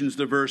attentions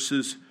to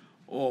verses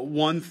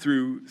 1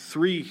 through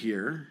 3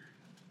 here,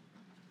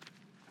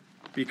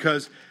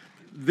 because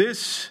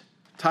this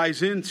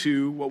ties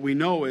into what we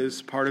know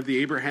is part of the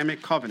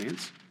Abrahamic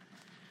covenant,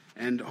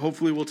 and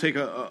hopefully we'll take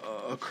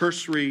a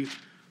cursory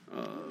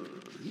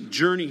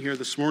journey here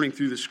this morning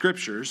through the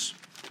scriptures,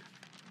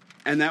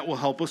 and that will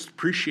help us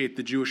appreciate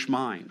the Jewish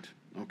mind,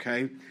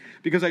 okay?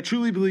 Because I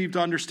truly believe to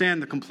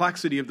understand the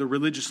complexity of the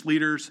religious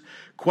leaders'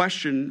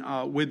 question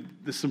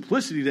with the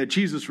simplicity that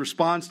Jesus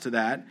responds to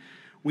that,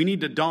 we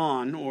need to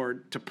don or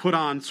to put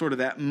on sort of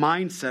that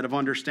mindset of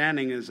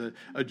understanding as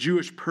a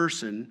Jewish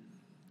person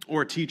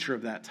or a teacher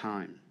of that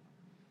time.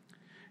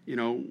 You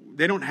know,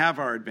 they don't have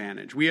our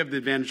advantage. We have the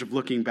advantage of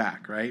looking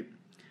back, right?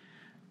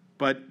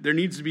 But there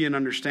needs to be an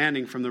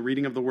understanding from the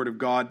reading of the Word of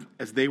God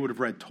as they would have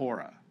read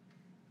Torah,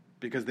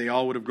 because they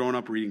all would have grown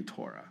up reading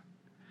Torah.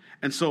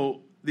 And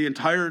so the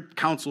entire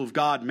counsel of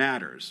God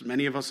matters.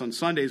 Many of us on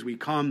Sundays,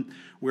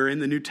 we're in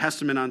the New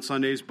Testament on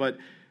Sundays, but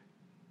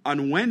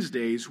on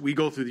Wednesdays, we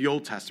go through the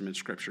Old Testament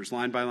scriptures,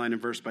 line by line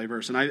and verse by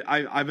verse. And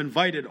I've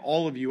invited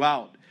all of you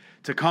out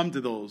to come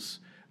to those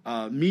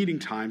meeting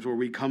times where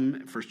we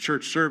come for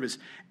church service.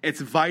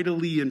 It's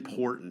vitally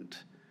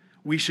important.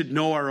 We should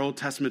know our Old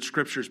Testament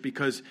scriptures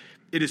because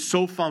it is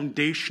so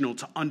foundational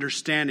to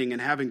understanding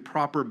and having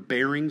proper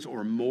bearings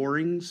or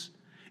moorings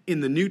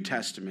in the New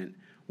Testament.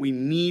 We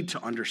need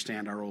to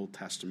understand our Old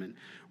Testament,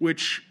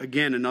 which,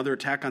 again, another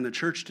attack on the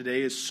church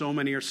today is so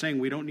many are saying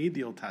we don't need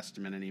the Old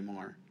Testament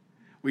anymore.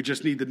 We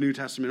just need the New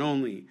Testament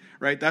only,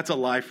 right? That's a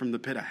lie from the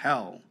pit of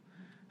hell.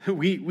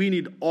 We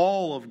need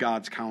all of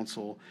God's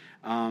counsel.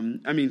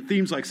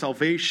 Themes like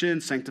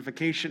salvation,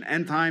 sanctification,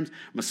 end times,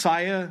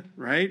 Messiah,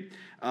 right?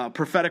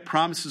 Prophetic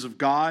promises of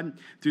God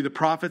through the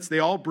prophets, they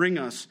all bring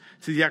us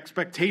to the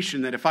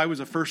expectation that if I was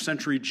a first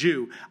century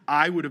Jew,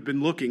 I would have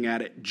been looking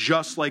at it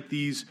just like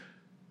these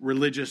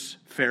religious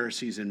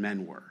Pharisees and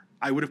men were.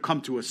 I would have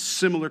come to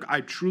I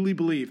truly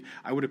believe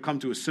I would have come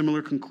to a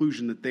similar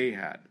conclusion that they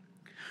had.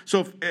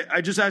 So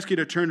I just ask you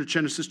to turn to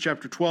Genesis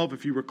chapter 12.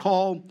 If you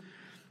recall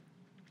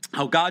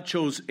how God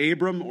chose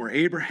Abram or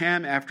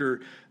Abraham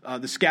after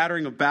the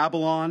scattering of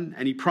Babylon,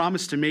 and he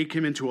promised to make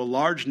him into a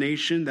large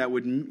nation that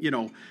would,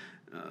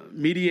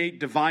 mediate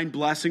divine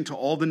blessing to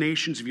all the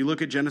nations. If you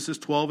look at Genesis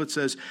 12, it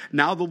says,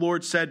 now the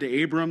Lord said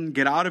to Abram,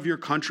 get out of your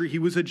country. He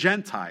was a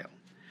Gentile.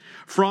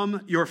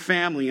 From your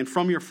family and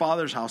from your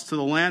father's house to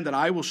the land that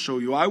I will show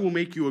you. I will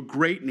make you a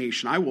great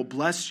nation. I will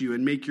bless you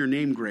and make your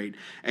name great,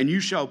 and you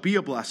shall be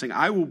a blessing.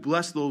 I will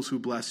bless those who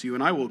bless you,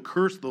 and I will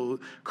curse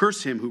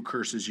him who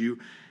curses you.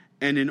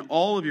 And in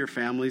all of your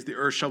families the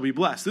earth shall be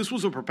blessed. This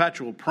was a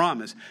perpetual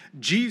promise.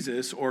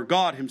 Jesus, or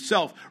God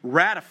himself,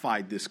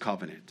 ratified this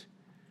covenant.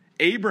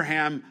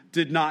 Abraham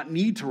did not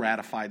need to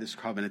ratify this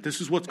covenant.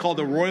 This is what's called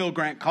the royal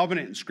grant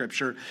covenant in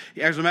Scripture.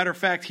 As a matter of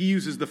fact, he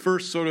uses the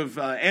first sort of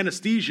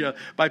anesthesia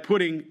by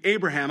putting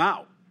Abraham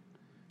out.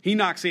 He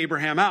knocks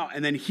Abraham out,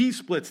 and then he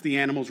splits the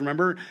animals,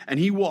 remember? And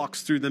he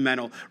walks through the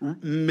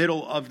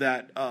middle of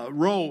that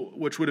row,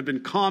 which would have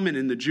been common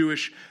in the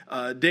Jewish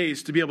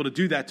days, to be able to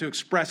do that, to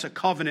express a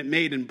covenant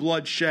made and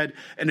blood shed,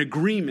 an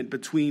agreement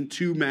between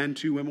two men,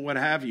 two women, what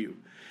have you.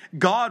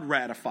 God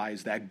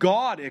ratifies that.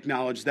 God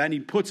acknowledges that, and he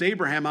puts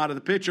Abraham out of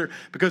the picture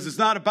because it's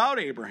not about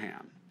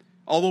Abraham.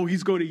 Although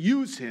he's going to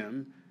use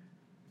him,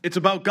 it's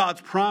about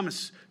God's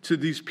promise to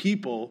these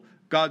people,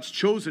 God's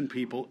chosen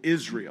people,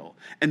 Israel.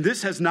 And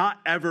this has not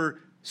ever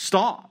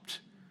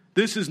stopped.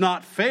 This has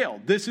not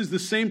failed. This is the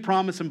same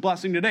promise and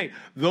blessing today.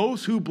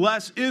 Those who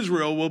bless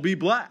Israel will be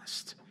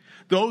blessed.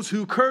 Those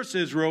who curse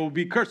Israel will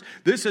be cursed.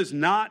 This has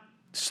not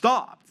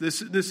stopped.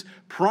 This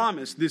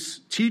promise, this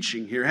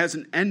teaching here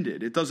hasn't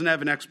ended. It doesn't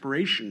have an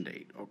expiration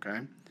date,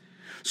 okay?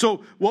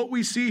 So what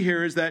we see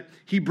here is that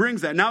he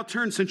brings that. Now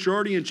since you're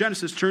already in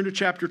Genesis, turn to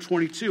chapter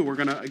 22. We're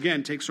going to,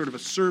 again, take sort of a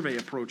survey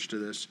approach to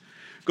this.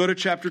 Go to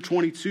chapter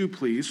 22,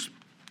 please.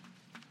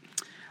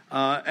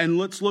 And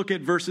let's look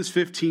at verses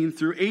 15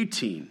 through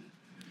 18.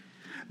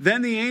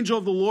 Then the angel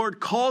of the Lord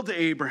called to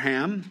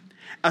Abraham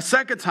a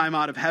second time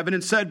out of heaven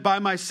and said, by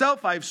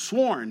myself I have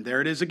sworn,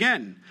 there it is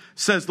again,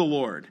 says the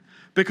Lord,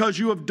 because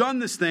you have done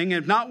this thing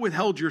and have not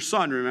withheld your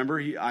son,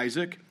 remember,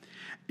 Isaac,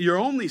 your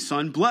only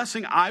son,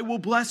 blessing, I will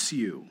bless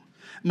you.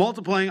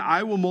 Multiplying,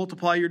 I will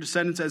multiply your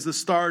descendants as the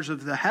stars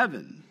of the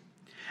heaven,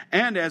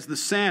 and as the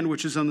sand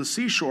which is on the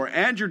seashore,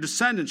 and your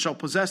descendants shall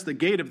possess the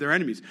gate of their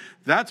enemies.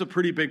 That's a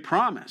pretty big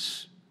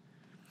promise.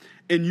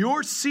 In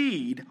your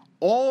seed,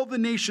 all the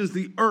nations of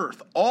the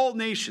earth, all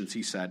nations,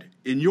 he said,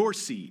 in your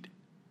seed.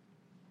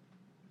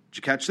 Did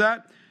you catch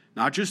that?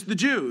 Not just the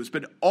Jews,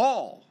 but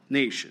all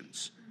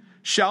nations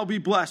shall be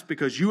blessed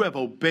because you have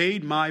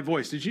obeyed my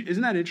voice.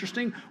 Isn't that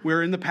interesting?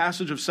 We're in the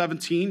passage of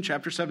 17,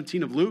 chapter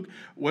 17 of Luke.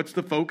 What's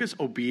the focus?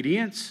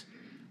 Obedience.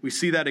 We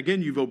see that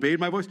again, you've obeyed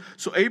my voice.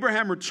 So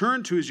Abraham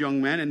returned to his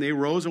young men, and they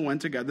rose and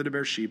went together to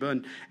Beersheba,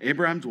 and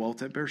Abraham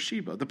dwelt at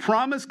Beersheba. The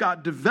promise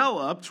got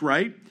developed,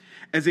 right,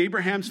 as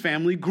Abraham's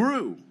family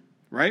grew,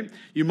 right?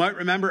 You might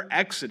remember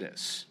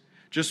Exodus.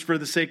 Just for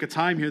the sake of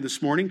time here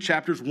this morning,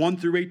 chapters 1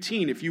 through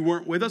 18. If you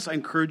weren't with us, I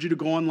encourage you to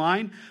go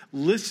online,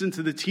 listen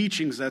to the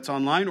teachings that's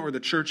online, or the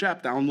church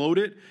app, download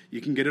it. You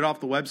can get it off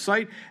the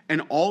website.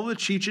 And all the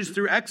teachings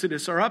through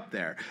Exodus are up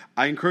there.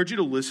 I encourage you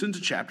to listen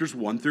to chapters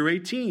 1 through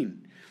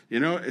 18. You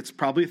know, it's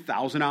probably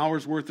 1,000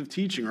 hours worth of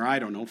teaching, or I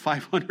don't know,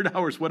 500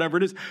 hours, whatever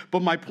it is.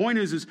 But my point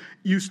is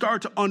you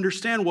start to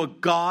understand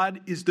what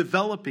God is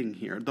developing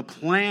here, the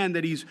plan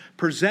that he's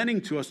presenting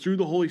to us through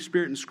the Holy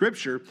Spirit in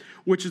Scripture,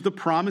 which is the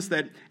promise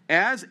that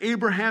as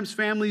Abraham's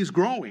family is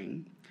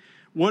growing,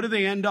 what do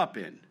they end up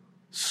in?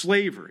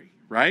 Slavery,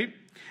 right?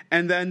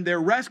 And then they're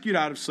rescued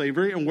out of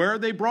slavery, and where are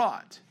they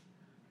brought?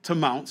 To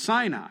Mount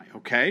Sinai,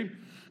 okay?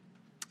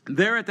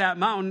 There at that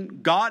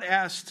mountain, God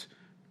asked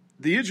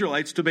the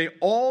Israelites to obey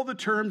all the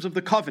terms of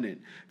the covenant.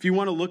 If you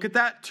want to look at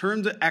that,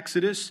 turn to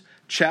Exodus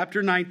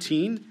chapter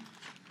 19,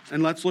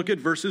 and let's look at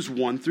verses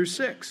 1 through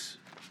 6.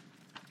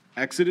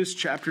 Exodus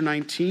chapter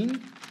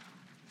 19,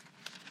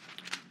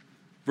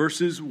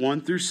 verses 1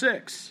 through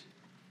 6.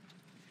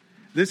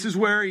 This is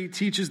where he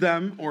teaches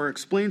them or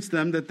explains to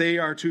them that they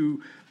are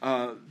to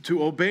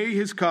obey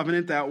his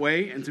covenant that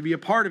way and to be a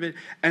part of it,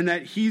 and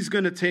that he's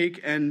going to take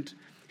and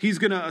he's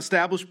going to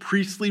establish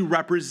priestly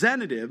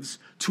representatives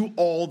to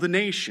all the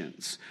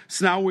nations.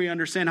 So now we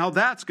understand how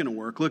that's going to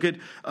work. Look at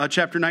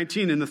chapter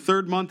 19. In the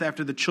 3rd month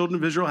after the children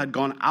of Israel had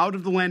gone out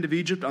of the land of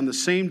Egypt, on the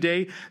same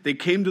day they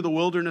came to the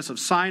wilderness of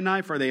Sinai,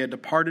 for they had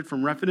departed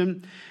from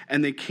Rephidim.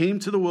 And they came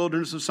to the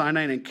wilderness of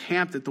Sinai and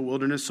encamped at the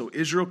wilderness. So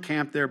Israel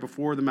camped there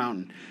before the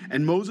mountain.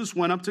 And Moses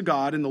went up to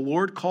God, and the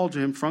Lord called to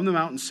him from the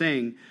mountain,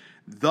 saying,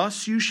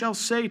 thus you shall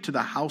say to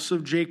the house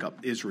of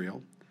Jacob,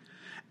 Israel,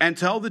 and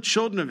tell the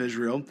children of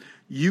Israel,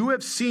 you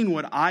have seen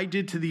what I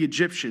did to the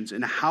Egyptians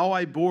and how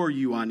I bore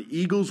you on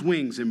eagle's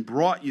wings and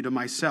brought you to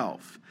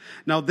myself.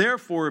 Now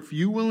therefore, if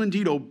you will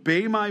indeed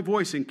obey my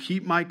voice and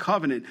keep my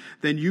covenant,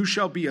 then you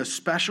shall be a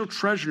special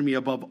treasure to me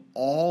above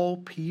all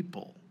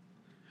people.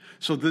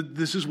 So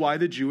this is why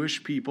the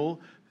Jewish people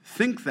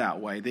think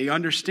that way. They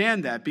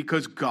understand that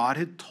because God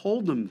had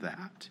told them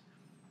that.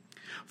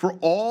 For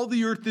all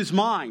the earth is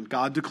mine,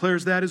 God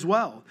declares that as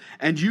well.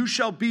 And you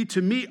shall be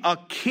to me a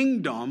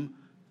kingdom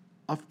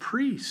of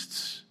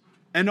priests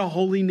and a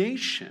holy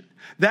nation.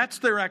 That's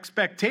their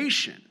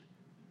expectation.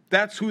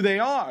 That's who they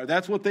are.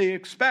 That's what they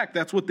expect.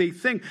 That's what they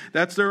think.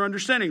 That's their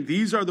understanding.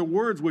 These are the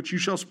words which you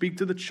shall speak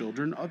to the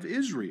children of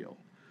Israel.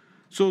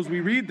 So as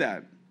we read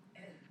that,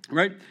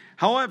 right?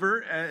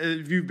 However,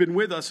 if you've been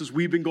with us as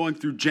we've been going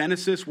through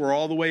Genesis, we're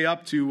all the way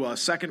up to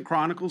 2nd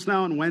Chronicles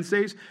now on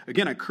Wednesdays.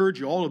 Again, I encourage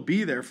you all to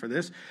be there for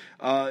this.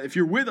 If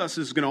you're with us,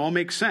 this is going to all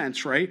make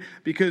sense, right?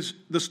 Because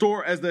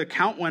as the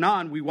account went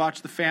on, we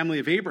watched the family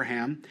of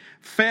Abraham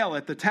fail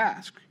at the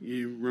task.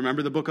 You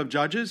remember the book of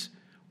Judges,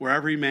 where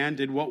every man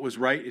did what was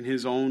right in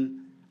his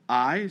own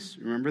eyes?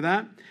 Remember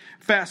that?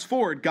 Fast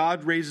forward,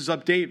 God raises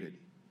up David.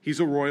 He's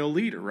a royal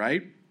leader,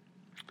 right?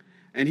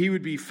 And he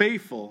would be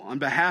faithful on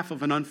behalf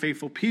of an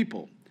unfaithful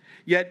people.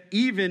 Yet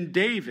even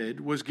David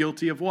was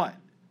guilty of what?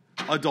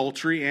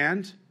 adultery,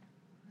 and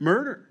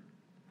murder.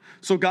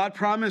 So God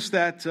promised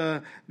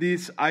that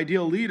this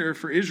ideal leader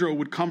for Israel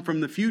would come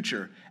from the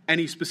future. And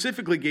he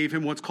specifically gave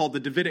him what's called the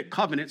Davidic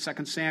covenant,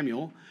 2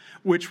 Samuel,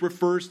 which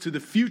refers to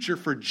the future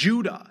for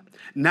Judah.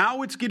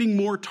 Now it's getting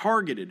more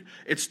targeted.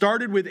 It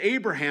started with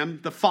Abraham,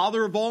 the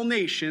father of all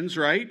nations,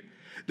 right?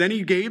 Then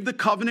he gave the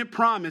covenant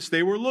promise.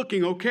 They were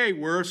looking, okay,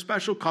 we're a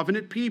special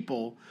covenant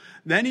people.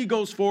 Then he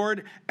goes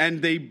forward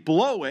and they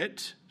blow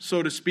it,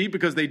 so to speak,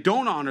 because they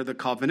don't honor the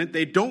covenant.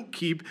 They don't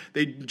keep,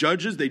 they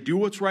judges, they do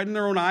what's right in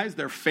their own eyes.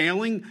 They're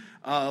failing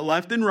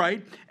left and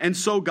right. And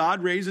so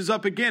God raises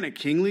up again a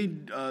kingly,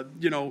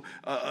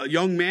 a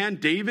young man,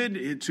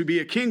 David, to be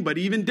a king. But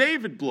even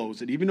David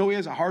blows it. Even though he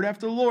has a heart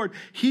after the Lord,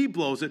 he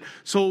blows it.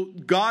 So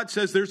God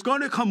says, there's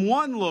going to come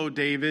one,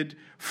 David,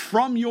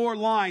 from your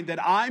line that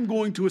I'm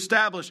going to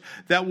establish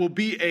that will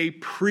be a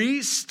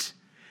priest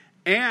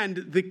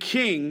and the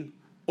king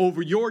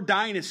over your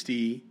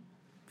dynasty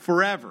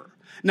forever.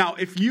 Now,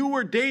 if you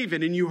were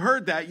David and you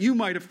heard that, you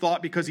might have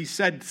thought, because he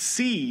said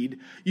seed,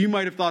 you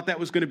might have thought that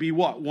was going to be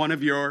what? One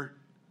of your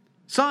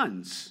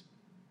sons,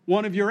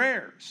 one of your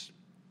heirs.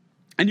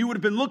 And you would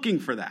have been looking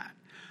for that.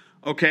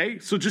 Okay,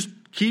 so just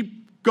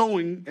keep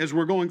going as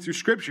we're going through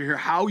Scripture here,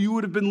 how you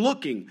would have been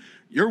looking.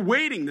 You're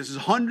waiting. This is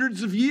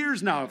hundreds of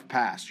years now have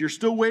passed. You're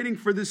still waiting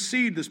for this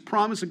seed, this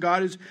promise that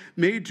God has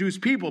made to his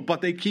people,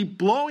 but they keep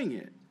blowing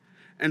it.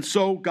 And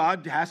so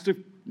God has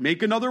to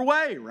make another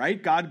way,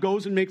 right? God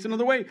goes and makes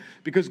another way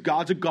because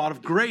God's a God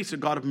of grace, a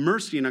God of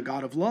mercy, and a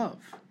God of love.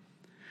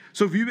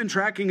 So if you've been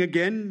tracking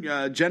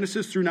again,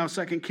 Genesis through now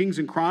 2 Kings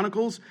and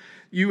Chronicles,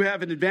 you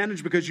have an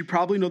advantage because you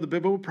probably know the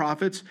biblical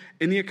prophets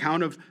in the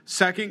account of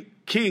 2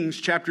 Kings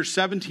chapter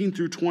 17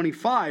 through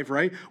 25,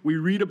 right? We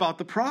read about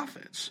the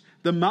prophets,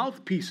 the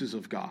mouthpieces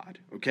of God,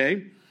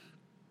 okay?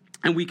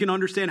 And we can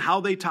understand how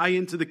they tie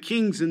into the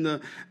kings and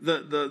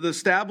the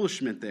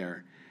establishment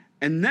there.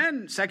 And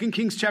then 2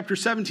 Kings chapter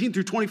 17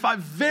 through 25,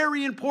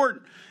 very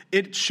important.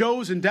 It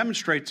shows and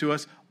demonstrates to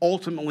us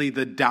ultimately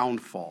the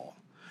downfall,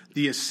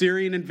 the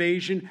Assyrian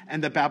invasion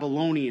and the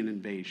Babylonian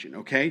invasion,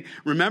 okay?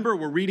 Remember,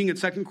 we're reading in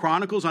 2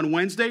 Chronicles on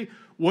Wednesday.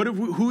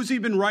 Who's he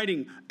been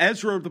writing?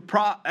 Ezra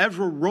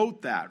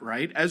wrote that,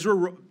 right?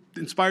 Ezra,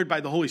 inspired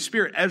by the Holy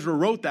Spirit, Ezra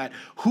wrote that.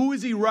 Who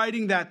is he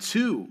writing that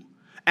to?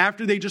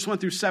 After they just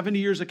went through 70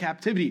 years of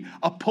captivity,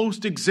 a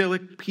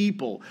post-exilic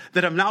people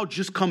that have now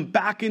just come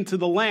back into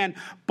the land,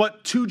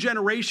 but 2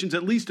 generations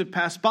at least have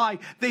passed by.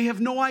 They have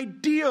no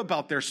idea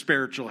about their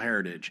spiritual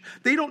heritage.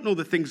 They don't know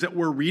the things that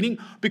we're reading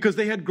because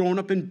they had grown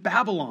up in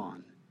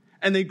Babylon.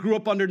 And they grew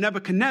up under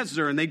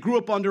Nebuchadnezzar, and they grew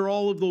up under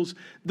all of those,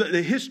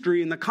 the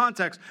history and the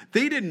context.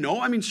 They didn't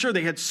know. I mean, sure,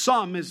 they had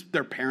some, as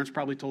their parents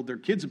probably told their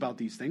kids about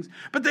these things,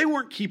 but they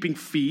weren't keeping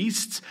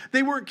feasts.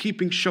 They weren't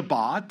keeping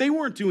Shabbat. They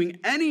weren't doing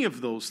any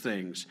of those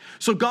things.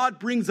 So God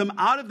brings them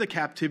out of the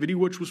captivity,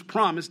 which was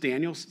promised.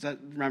 Daniel,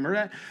 remember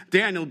that?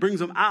 Daniel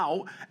brings them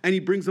out, and he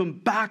brings them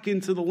back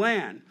into the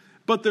land.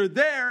 But they're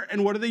there,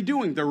 and what are they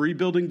doing? They're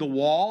rebuilding the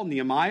wall,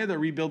 Nehemiah. They're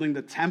rebuilding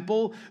the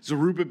temple,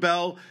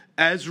 Zerubbabel,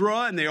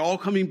 Ezra, and they're all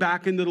coming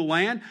back into the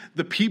land.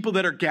 The people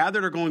that are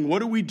gathered are going,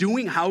 what are we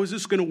doing? How is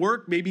this going to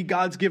work? Maybe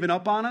God's given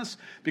up on us.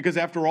 Because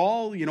after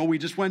all, we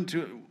just went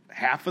to,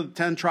 half of the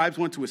 10 tribes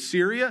went to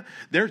Assyria.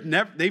 They've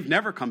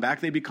never come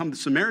back. They become the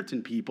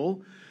Samaritan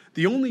people.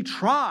 The only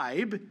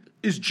tribe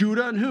is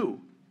Judah and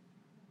who?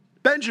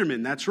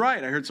 Benjamin, that's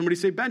right. I heard somebody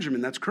say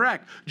Benjamin. That's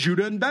correct.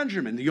 Judah and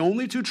Benjamin, the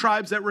only 2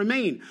 tribes that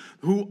remain,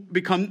 who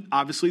become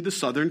obviously the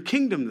southern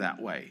kingdom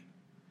that way.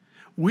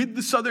 With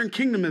the southern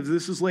kingdom, as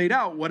this is laid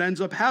out, what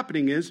ends up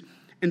happening is,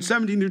 in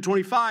 17 through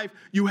 25,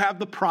 you have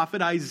the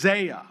prophet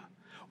Isaiah.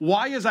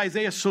 Why is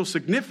Isaiah so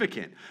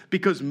significant?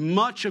 Because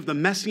much of the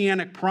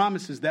messianic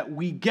promises that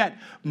we get,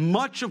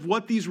 much of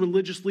what these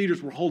religious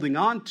leaders were holding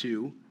on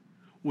to,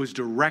 was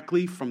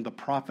directly from the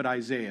prophet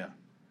Isaiah.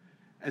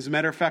 As a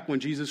matter of fact, when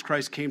Jesus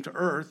Christ came to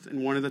earth,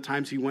 and one of the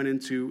times he went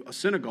into a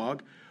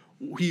synagogue,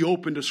 he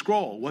opened a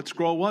scroll. What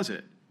scroll was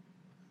it?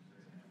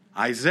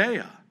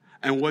 Isaiah.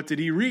 And what did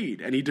he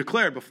read? And he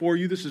declared, before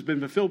you, this has been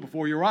fulfilled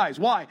before your eyes.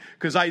 Why?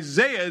 Because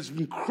Isaiah is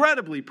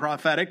incredibly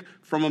prophetic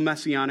from a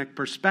messianic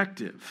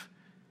perspective.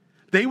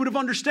 They would have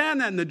understood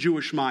that in the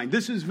Jewish mind.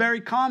 This is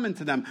very common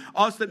to them.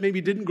 Us that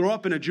maybe didn't grow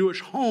up in a Jewish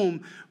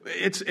home,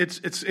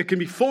 it can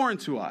be foreign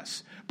to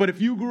us. But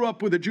if you grew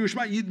up with a Jewish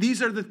mind,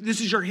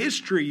 this is your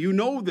history. You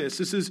know this.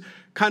 This is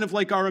kind of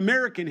like our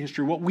American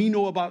history, what we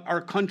know about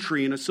our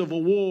country and a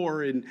civil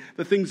war and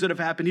the things that have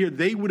happened here.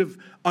 They would have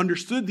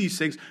understood these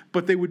things,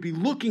 but they would be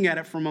looking at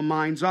it from a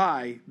mind's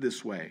eye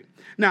this way.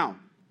 Now,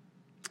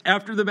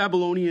 after the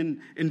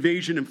Babylonian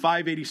invasion in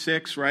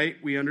 586, right?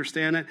 We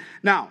understand it.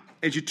 Now,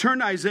 as you turn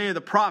to Isaiah the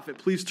prophet,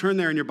 please turn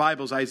there in your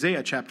Bibles,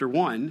 Isaiah chapter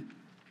 1.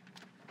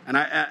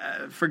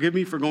 And forgive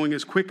me for going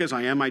as quick as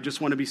I am. I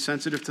just want to be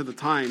sensitive to the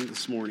time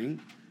this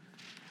morning.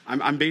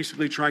 I'm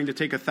basically trying to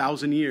take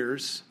 1,000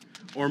 years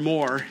or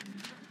more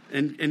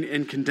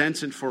and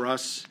condense it for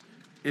us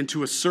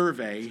into a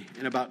survey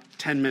in about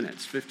 10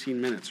 minutes,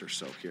 15 minutes or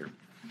so here.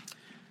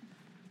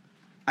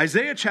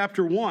 Isaiah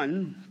chapter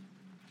 1,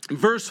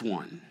 verse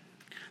 1.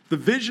 the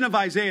vision of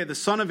Isaiah, the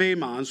son of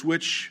Amoz,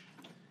 which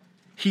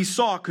he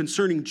saw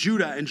concerning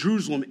Judah and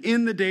Jerusalem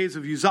in the days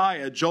of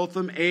Uzziah,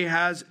 Jotham,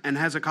 Ahaz, and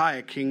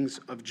Hezekiah,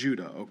 kings of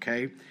Judah,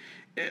 okay?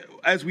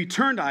 As we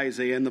turn to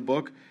Isaiah in the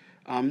book,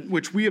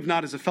 which we have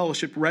not as a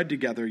fellowship read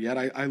together yet,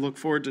 I look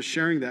forward to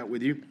sharing that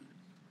with you.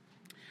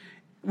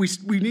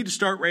 We need to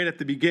start right at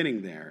the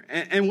beginning there.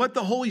 And what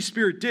the Holy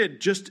Spirit did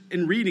just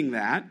in reading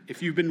that,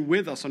 if you've been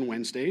with us on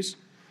Wednesdays,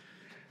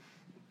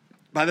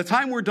 by the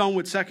time we're done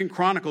with 2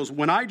 Chronicles,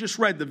 when I just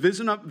read the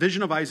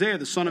vision of Isaiah,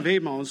 the son of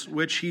Amoz,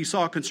 which he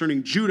saw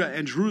concerning Judah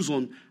and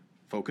Jerusalem,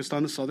 focused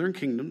on the southern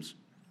kingdoms,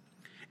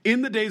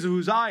 in the days of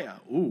Uzziah.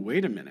 Ooh,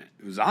 wait a minute.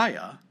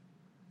 Uzziah?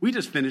 We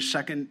just finished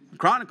 2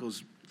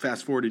 Chronicles,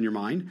 fast forward in your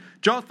mind.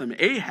 Jotham,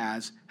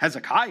 Ahaz,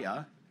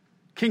 Hezekiah,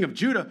 king of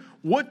Judah.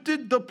 What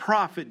did the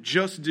prophet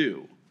just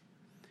do?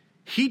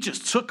 He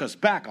just took us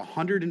back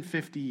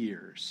 150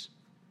 years.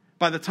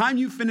 By the time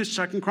you finish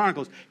 2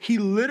 Chronicles, he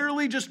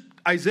literally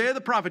Isaiah the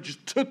prophet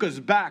just took us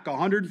back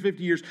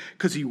 150 years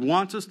because he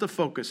wants us to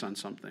focus on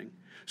something.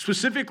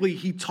 Specifically,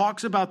 he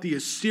talks about the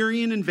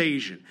Assyrian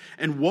invasion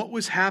and what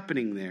was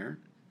happening there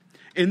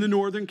in the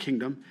northern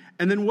kingdom.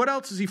 And then what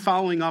else is he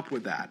following up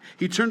with that?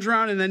 He turns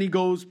around and then he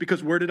goes,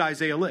 because where did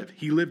Isaiah live?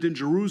 He lived in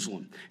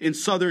Jerusalem, in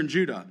southern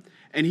Judah.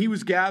 And he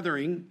was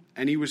gathering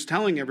and he was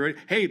telling everybody,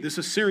 hey, this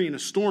Assyrian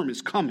storm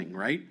is coming,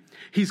 right?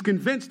 He's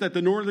convinced that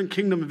the northern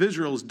kingdom of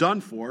Israel is done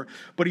for,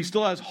 but he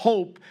still has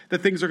hope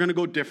that things are going to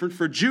go different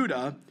for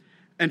Judah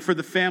and for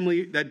the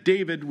family that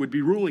David would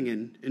be ruling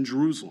in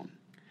Jerusalem.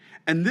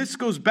 And this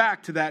goes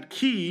back to that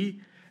key,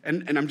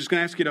 and I'm just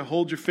going to ask you to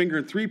hold your finger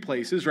in three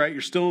places, right?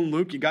 You're still in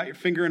Luke, you got your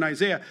finger in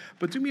Isaiah,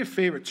 but do me a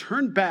favor,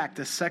 turn back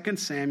to 2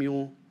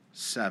 Samuel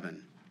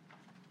 7.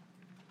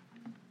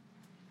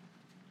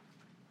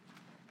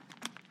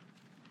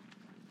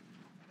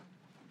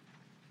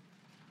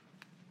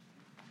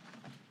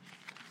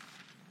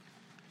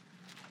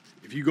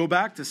 If you go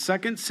back to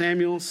 2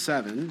 Samuel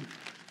 7,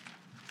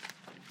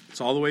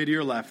 it's all the way to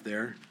your left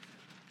there.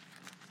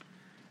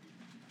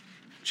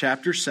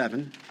 Chapter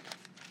 7.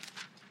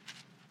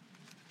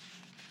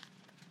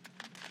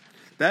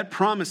 That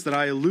promise that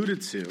I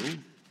alluded to,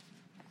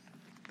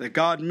 that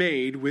God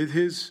made with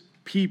his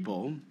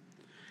people,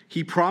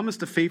 he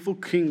promised a faithful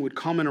king would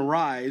come and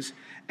arise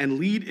and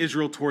lead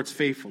Israel towards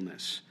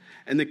faithfulness.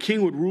 And the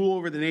king would rule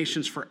over the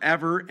nations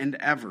forever and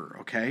ever,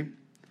 okay?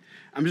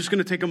 I'm just going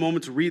to take a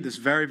moment to read this.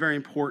 Very, very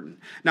important.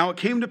 Now it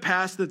came to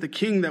pass that the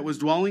king that was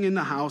dwelling in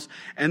the house,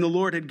 and the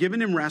Lord had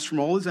given him rest from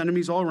all his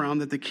enemies all around,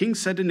 that the king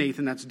said to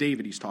Nathan, that's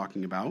David he's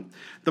talking about,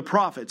 the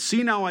prophet,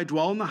 see now I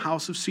dwell in the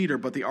house of cedar,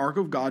 but the ark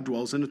of God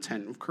dwells in a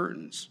tent of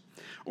curtains,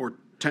 or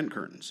tent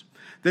curtains.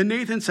 Then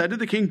Nathan said to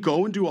the king,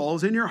 go and do all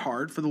is in your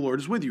heart, for the Lord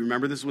is with you.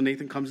 Remember, this is when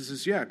Nathan comes and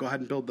says, yeah, go ahead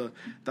and build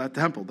the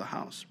temple, the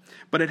house.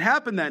 But it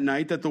happened that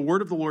night that the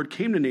word of the Lord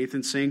came to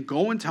Nathan, saying,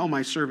 go and tell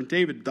my servant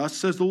David, thus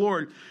says the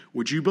Lord,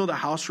 would you build a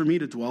house for me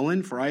to dwell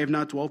in? For I have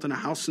not dwelt in a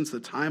house since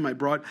the time I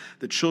brought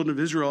the children of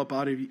Israel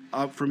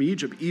up from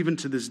Egypt, even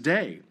to this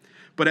day,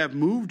 but have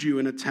moved about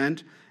in a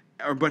tent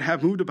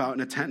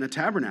and a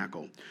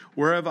tabernacle.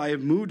 Wherever I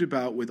have moved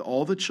about with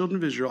all the children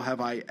of Israel, have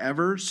I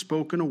ever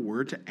spoken a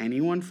word to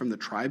anyone from the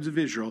tribes of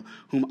Israel,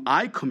 whom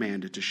I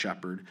commanded to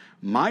shepherd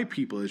my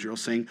people Israel,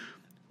 saying,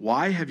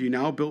 why have you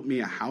now built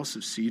me a house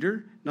of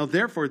cedar? Now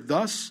therefore,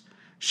 thus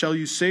shall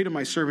you say to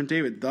my servant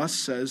David, thus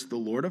says the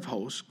Lord of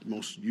hosts,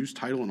 most used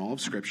title in all of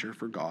Scripture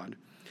for God,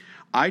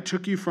 I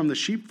took you from the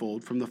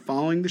sheepfold, from the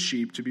following the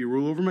sheep, to be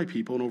rule over my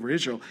people and over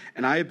Israel.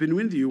 And I have been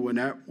with you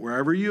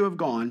wherever you have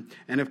gone,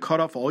 and have cut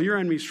off all your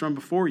enemies from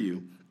before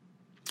you,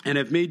 and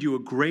have made you a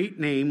great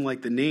name,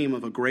 like the name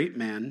of a great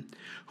man,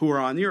 who are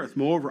on the earth.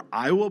 Moreover,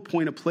 I will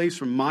appoint a place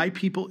for my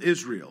people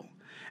Israel,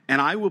 and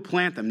I will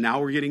plant them.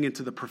 Now we're getting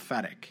into the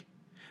prophetic.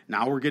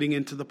 Now we're getting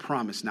into the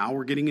promise. Now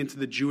we're getting into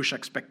the Jewish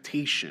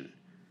expectation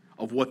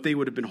of what they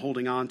would have been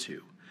holding on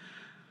to.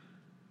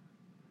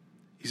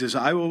 He says,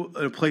 I will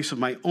in a place of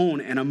my own,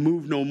 and I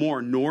move no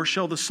more, nor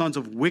shall the sons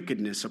of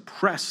wickedness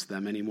oppress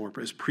them anymore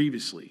as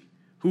previously.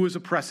 Who was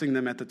oppressing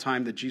them at the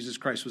time that Jesus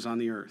Christ was on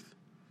the earth?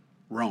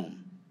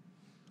 Rome.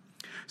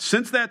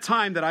 Since that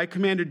time that I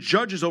commanded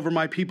judges over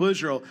my people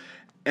Israel,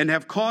 and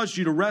have caused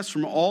you to rest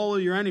from all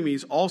of your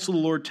enemies, also the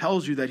Lord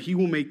tells you that he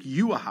will make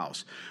you a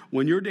house.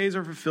 When your days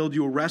are fulfilled,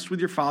 you will rest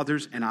with your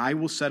fathers, and I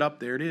will set up,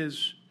 there it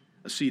is,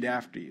 a seed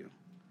after you.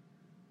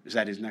 Is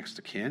that his next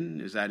of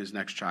kin? Is that his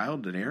next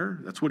child, an heir?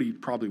 That's what he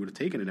probably would have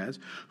taken it as.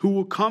 Who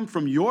will come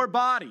from your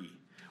body.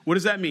 What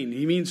does that mean?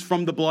 He means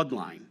from the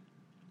bloodline.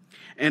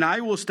 And I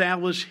will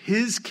establish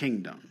his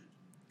kingdom.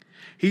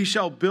 He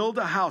shall build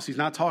a house. He's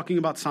not talking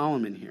about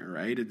Solomon here,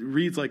 right? It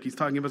reads like he's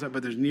talking about that,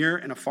 but there's near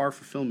and a far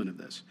fulfillment of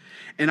this.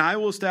 And I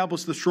will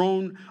establish the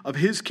throne of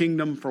his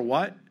kingdom for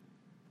what?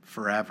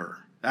 Forever.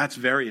 That's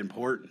very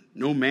important.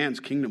 No man's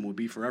kingdom will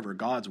be forever.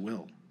 God's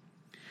will.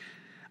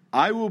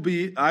 I will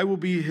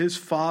be his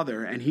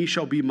father, and he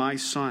shall be my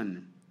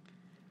son.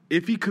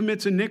 If he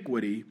commits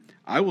iniquity,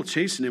 I will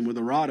chasten him with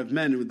the rod of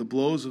men and with the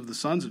blows of the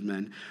sons of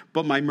men.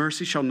 But my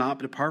mercy shall not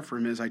depart from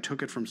him, as I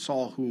took it from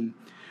Saul, whom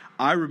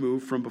I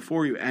removed from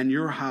before you, and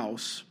your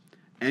house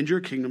and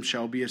your kingdom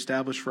shall be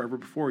established forever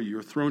before you.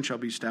 Your throne shall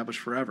be established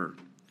forever.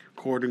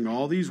 According to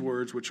all these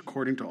words, which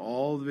according to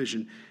all the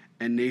vision,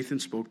 and Nathan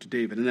spoke to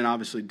David. And then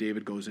obviously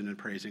David goes in and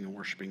praising and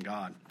worshiping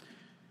God.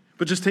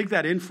 But just take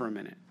that in for a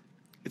minute.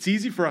 It's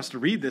easy for us to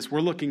read this.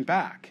 We're looking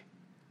back.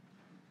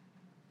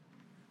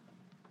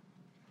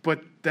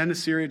 But then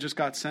Assyria just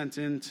got sent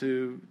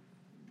into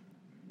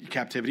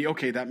captivity.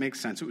 Okay, that makes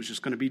sense. It was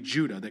just going to be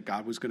Judah that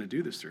God was going to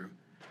do this through.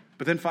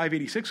 But then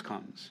 586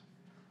 comes.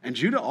 And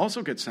Judah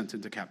also gets sent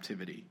into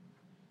captivity.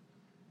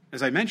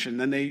 As I mentioned,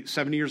 then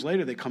 70 years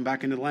later, they come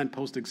back into the land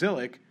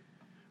post-exilic,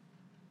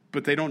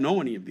 but they don't know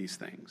any of these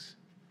things.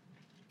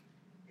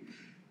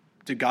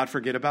 Did God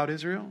forget about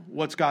Israel?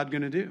 What's God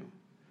going to do?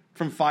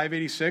 From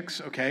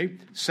 586,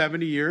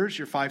 70 years,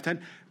 you're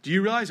 510. Do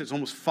you realize it's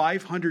almost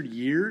 500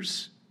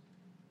 years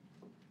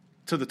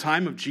to the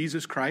time of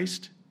Jesus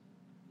Christ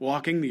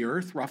walking the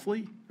earth,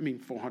 roughly?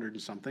 400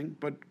 and something,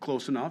 but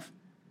close enough.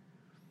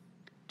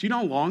 Do you know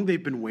how long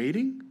they've been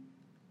waiting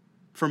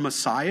for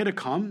Messiah to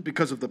come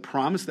because of the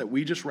promise that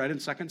we just read in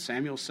 2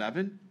 Samuel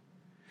 7?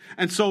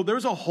 And so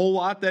there's a whole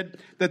lot that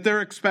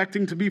they're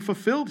expecting to be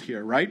fulfilled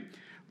here, right?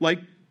 Like,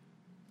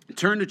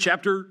 turn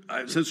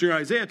to since you're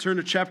Isaiah, turn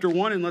to chapter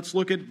 1 and let's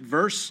look at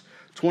verse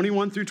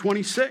 21 through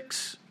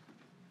 26.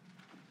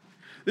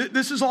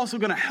 This is also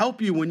going to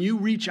help you when you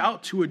reach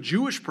out to a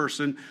Jewish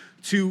person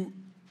to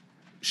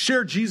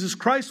share Jesus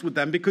Christ with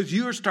them, because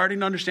you are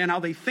starting to understand how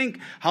they think,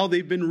 how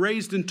they've been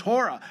raised in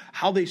Torah,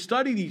 how they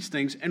study these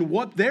things, and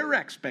what their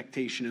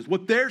expectation is,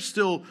 what they're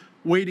still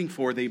waiting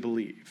for, they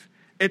believe.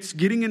 It's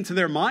getting into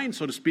their mind,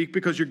 so to speak,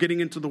 because you're getting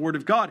into the Word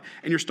of God,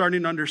 and you're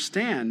starting to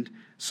understand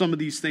some of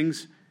these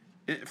things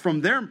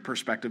from their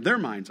perspective, their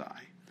mind's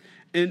eye.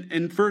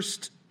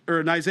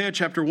 In Isaiah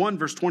chapter 1,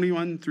 verse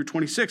 21 through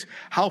 26,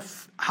 how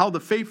the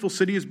faithful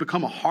city has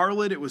become a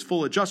harlot. It was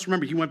full of justice.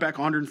 Remember, he went back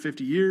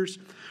 150 years.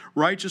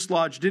 Righteous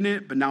lodged in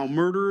it, but now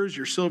murderers.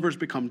 Your silver has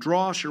become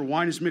dross. Your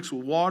wine is mixed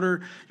with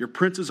water. Your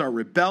princes are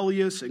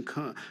rebellious and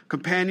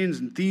companions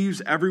and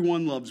thieves.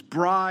 Everyone loves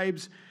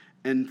bribes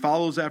and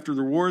follows after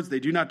the rewards. They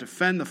do not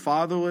defend the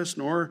fatherless,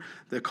 nor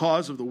the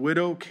cause of the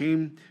widow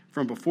came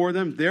from before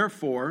them.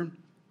 Therefore,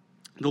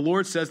 the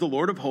Lord says, the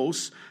Lord of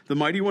hosts, the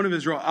mighty one of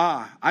Israel,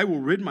 I will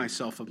rid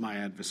myself of my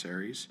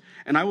adversaries,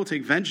 and I will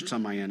take vengeance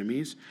on my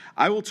enemies.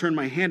 I will turn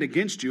my hand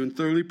against you and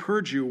thoroughly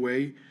purge you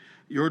away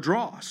your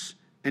dross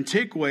and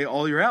take away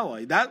all your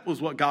alloy. That was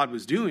what God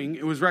was doing.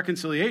 It was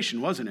reconciliation,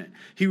 wasn't it?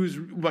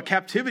 But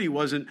captivity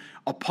wasn't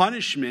a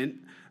punishment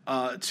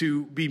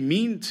to be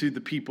mean to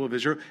the people of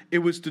Israel. It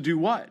was to do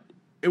what?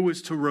 It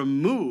was to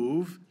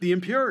remove the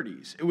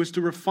impurities. It was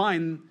to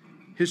refine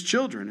his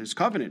children, his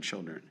covenant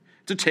children,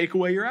 to take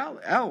away your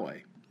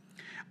alloy.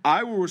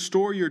 I will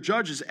restore your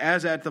judges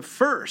as at the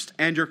first,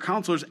 and your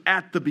counselors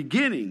at the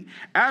beginning.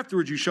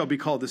 Afterwards you shall be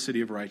called the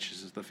city of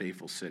righteousness, the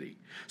faithful city.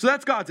 So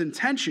that's God's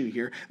intention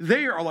here.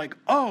 They are like,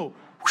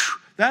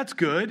 that's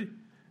good.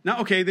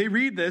 Now, they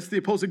read this,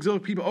 the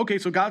post-exilic people,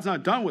 so God's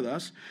not done with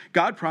us.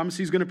 God promised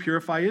he's going to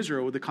purify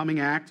Israel with the coming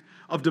act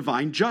of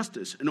divine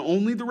justice, and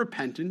only the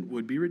repentant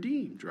would be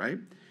redeemed, right?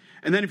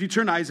 And then if you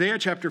turn to Isaiah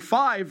chapter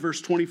 5,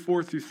 verse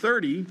 24 through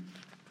 30,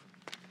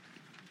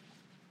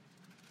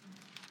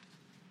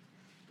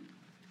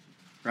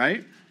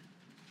 right?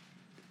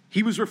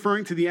 He was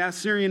referring to the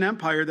Assyrian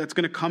Empire that's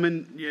going to come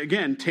and,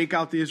 again, take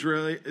out the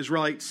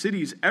Israelite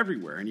cities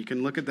everywhere. And you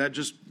can look at that,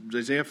 just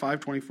Isaiah 5,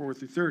 24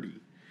 through 30.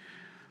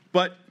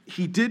 But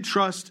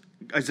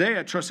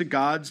Isaiah trusted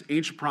God's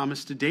ancient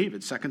promise to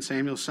David, 2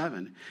 Samuel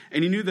 7.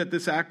 And he knew that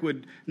this act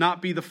would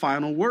not be the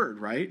final word,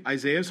 right?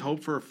 Isaiah's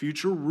hope for a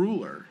future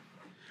ruler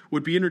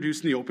would be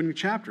introduced in the opening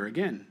chapter,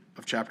 again,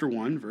 of chapter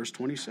 1, verse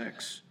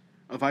 26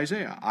 of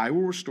Isaiah. I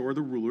will restore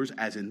the rulers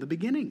as in the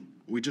beginning.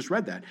 We just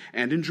read that.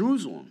 And in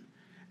Jerusalem.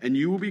 And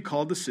you will be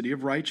called the city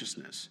of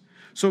righteousness.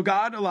 So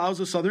God allows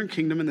the southern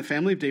kingdom and the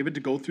family of David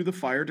to go through the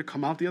fire to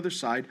come out the other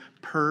side,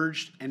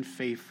 purged and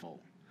faithful.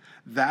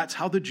 That's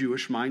how the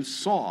Jewish mind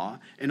saw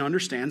and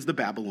understands the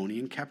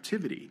Babylonian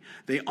captivity.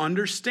 They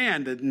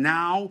understand that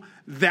now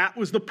that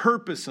was the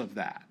purpose of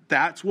that.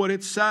 That's what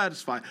it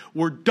satisfied.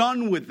 We're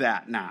done with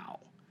that now.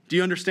 Do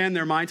you understand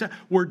their mindset?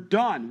 We're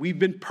done. We've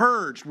been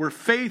purged. We're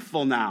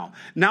faithful now.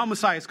 Now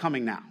Messiah is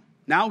coming now.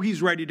 Now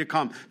he's ready to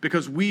come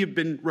because we have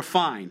been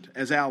refined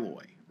as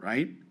alloy,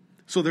 right?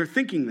 So they're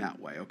thinking that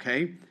way,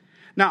 okay?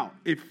 Now,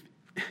 if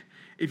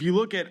you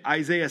look at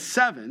Isaiah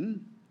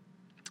 7,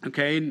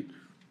 okay, and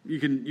you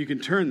can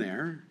turn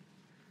there.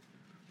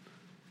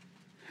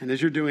 And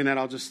as you're doing that,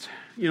 I'll just,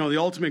 the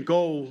ultimate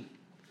goal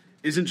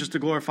isn't just to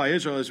glorify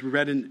Israel. As we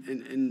read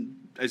in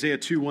Isaiah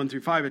 2, 1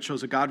 through 5, it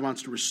shows that God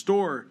wants to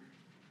restore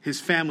his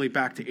family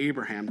back to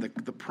Abraham,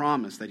 the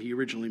promise that he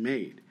originally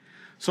made.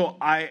 So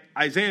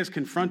Isaiah is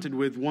confronted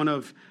with one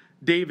of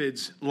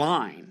David's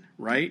line,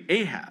 right?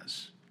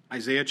 Ahaz,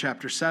 Isaiah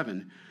chapter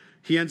 7.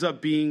 He ends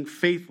up being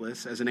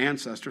faithless as an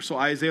ancestor. So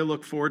Isaiah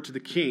looked forward to the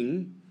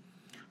king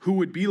who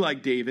would be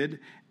like David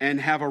and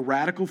have a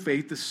radical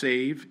faith to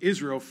save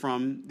Israel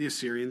from the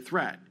Assyrian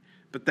threat.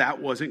 But that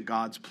wasn't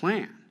God's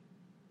plan.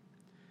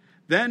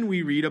 Then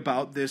we read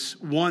about this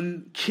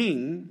one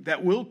king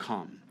that will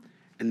come.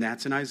 And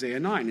that's in Isaiah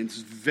 9.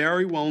 It's a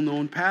very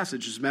well-known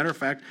passage. As a matter of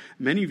fact,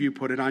 many of you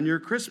put it on your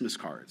Christmas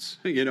cards.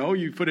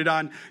 You put it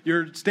on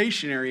your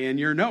stationery and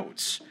your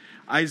notes.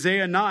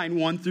 Isaiah 9,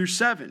 1 through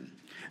 7.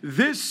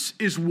 This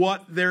is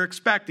what they're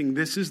expecting.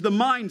 This is the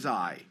mind's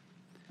eye.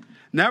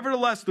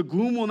 Nevertheless, the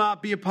gloom will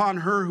not be upon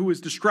her who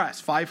is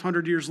distressed,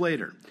 500 years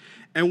later.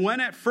 And when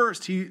at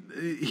first he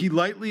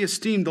lightly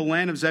esteemed the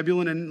land of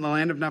Zebulun and the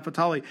land of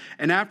Naphtali,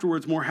 and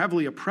afterwards more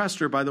heavily oppressed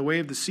her by the way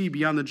of the sea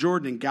beyond the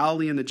Jordan, and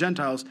Galilee and the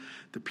Gentiles,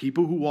 the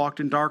people who walked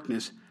in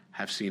darkness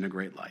have seen a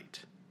great light.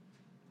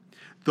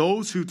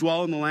 Those who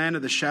dwell in the land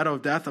of the shadow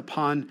of death,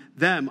 upon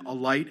them a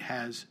light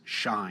has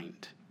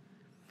shined.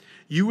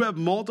 You have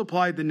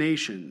multiplied the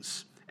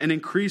nations and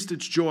increased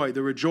its joy. They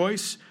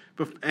rejoice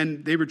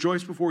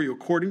before you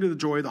according to the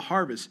joy of the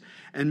harvest.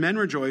 And men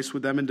rejoice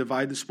with them and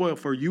divide the spoil.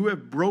 For you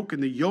have broken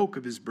the yoke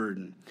of his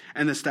burden,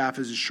 and the staff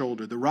is his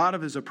shoulder, the rod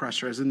of his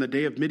oppressor, as in the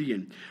day of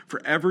Midian.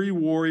 For every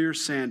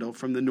warrior's sandal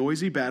from the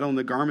noisy battle and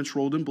the garments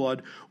rolled in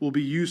blood will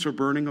be used for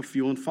burning of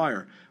fuel and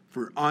fire.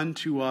 For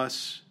unto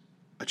us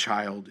a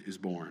child is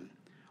born.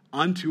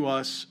 Unto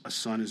us a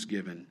son is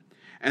given.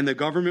 And the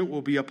government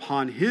will be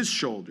upon his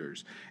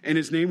shoulders, and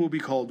his name will be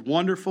called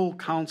Wonderful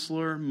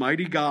Counselor,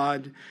 Mighty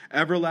God,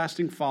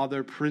 Everlasting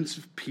Father, Prince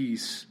of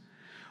Peace.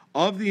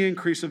 Of the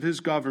increase of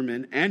his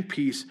government and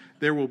peace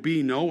there will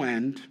be no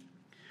end.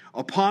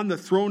 Upon the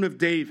throne of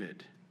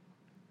David,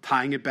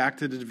 tying it back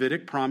to the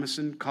Davidic promise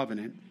and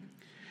covenant,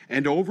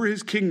 and over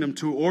his kingdom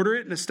to order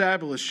it and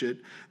establish it,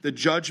 the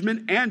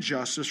judgment and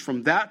justice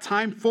from that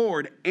time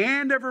forward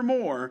and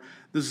evermore,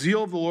 the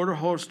zeal of the Lord of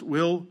hosts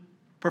will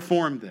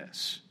perform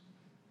this.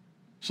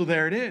 So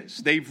there it is.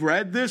 They've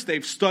read this.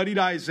 They've studied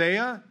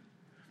Isaiah.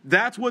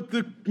 That's what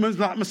the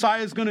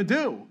Messiah is going to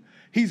do.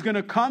 He's going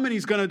to come and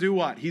he's going to do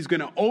what? He's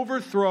going to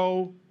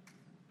overthrow,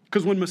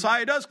 because when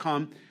Messiah does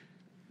come,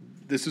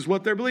 this is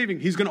what they're believing.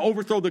 He's going to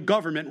overthrow the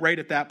government right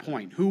at that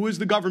point. Who is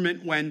the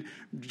government when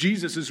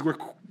Jesus is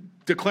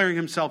declaring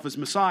himself as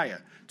Messiah?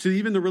 To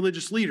even the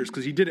religious leaders,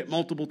 because he did it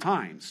multiple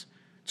times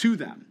to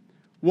them.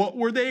 What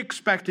were they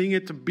expecting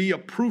it to be a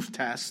proof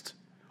test,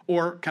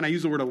 or can I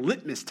use the word a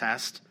litmus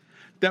test,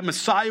 that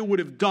Messiah would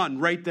have done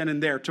right then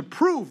and there to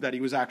prove that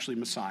he was actually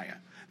Messiah?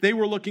 They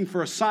were looking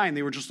for a sign.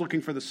 They were just looking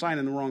for the sign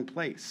in the wrong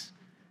place.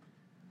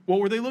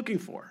 What were they looking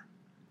for?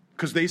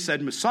 Because they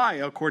said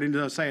Messiah, according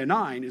to Isaiah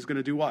 9, is going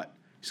to do what?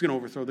 He's going to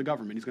overthrow the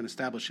government. He's going to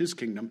establish his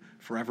kingdom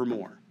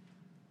forevermore.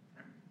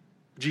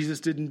 Jesus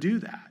didn't do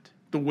that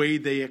the way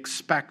they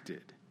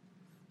expected.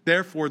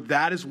 Therefore,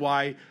 that is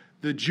why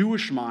the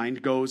Jewish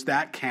mind goes,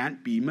 that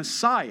can't be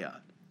Messiah.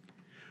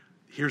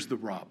 Here's the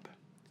rub.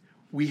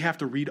 We have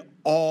to read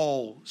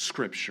all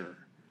Scripture,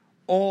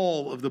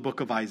 all of the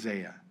book of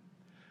Isaiah.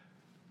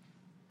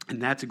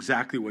 And that's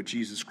exactly what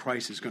Jesus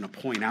Christ is going to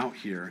point out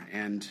here.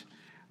 And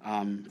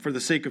for the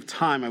sake of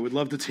time, I would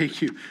love to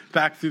take you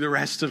back through the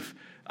rest of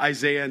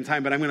Isaiah in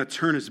time, but I'm going to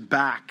turn us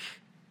back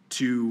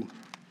to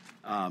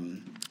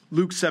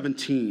Luke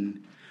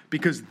 17,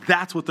 because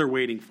that's what they're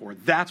waiting for.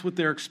 That's what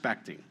they're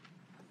expecting.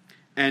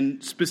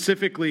 And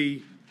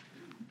specifically,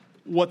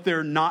 what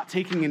they're not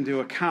taking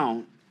into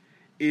account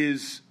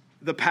is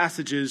the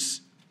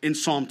passages in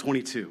Psalm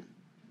 22,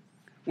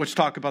 which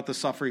talk about the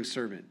suffering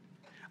servant.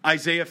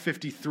 Isaiah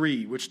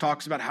 53, which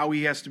talks about how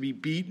he has to be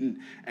beaten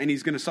and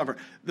he's going to suffer.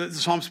 The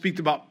Psalms speak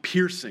about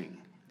piercing.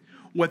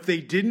 What they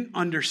didn't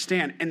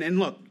understand, and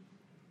look,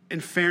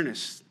 in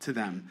fairness to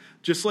them,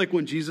 just like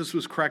when Jesus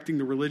was correcting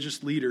the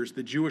religious leaders,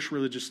 the Jewish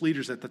religious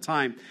leaders at the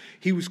time,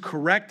 he was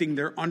correcting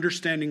their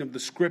understanding of the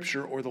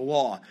Scripture or the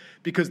law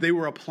because they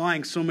were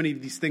applying so many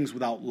of these things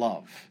without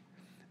love.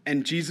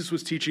 And Jesus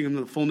was teaching them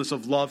the fullness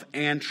of love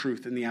and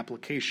truth in the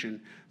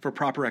application for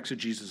proper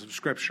exegesis of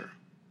Scripture.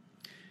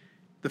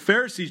 The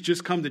Pharisees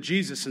just come to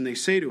Jesus and they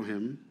say to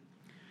him,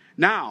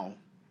 now,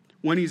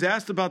 when he's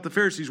asked about the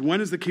Pharisees,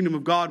 when is the kingdom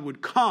of God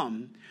would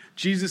come,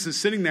 Jesus is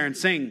sitting there and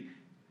saying,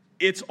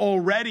 it's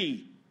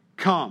already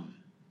come,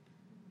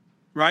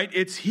 right?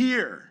 It's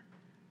here.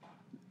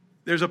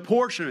 There's a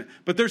portion of it,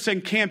 but they're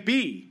saying can't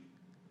be.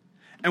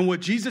 And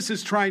what Jesus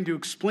is trying to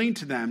explain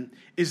to them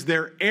is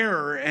their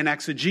error in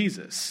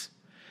exegesis.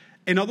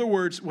 In other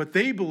words, what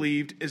they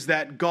believed is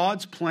that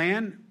God's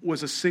plan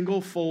was a single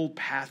fold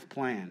path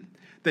plan.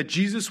 That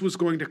Jesus was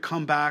going to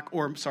come back,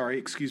 I'll use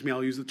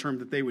the term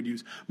that they would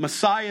use.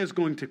 Messiah is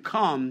going to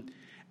come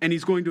and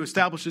he's going to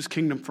establish his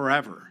kingdom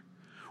forever.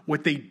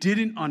 What they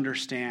didn't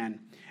understand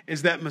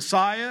is that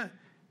Messiah,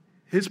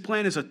 his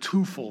plan is a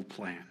twofold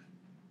plan.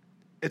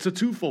 It's a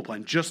twofold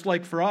plan, just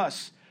like for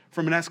us,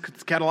 from an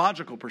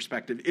eschatological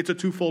perspective, it's a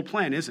twofold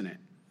plan, isn't it?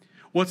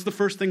 What's the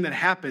first thing that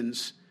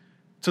happens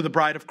to the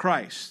bride of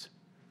Christ?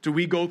 Do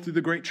we go through the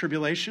great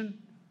tribulation?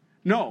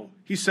 No.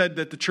 He said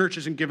that the church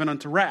isn't given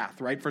unto wrath,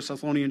 right? 1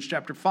 Thessalonians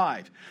chapter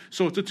 5.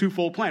 So it's a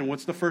twofold plan.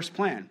 What's the first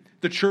plan?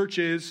 The church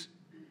is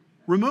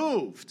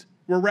removed.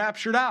 We're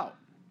raptured out.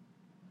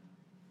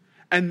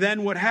 And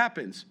then what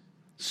happens?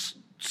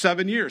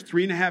 7 years,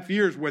 3.5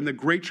 years, when the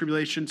great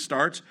tribulation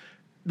starts,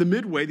 the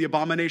midway, the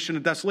abomination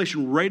of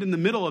desolation, right in the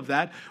middle of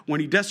that, when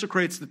he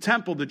desecrates the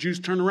temple, the Jews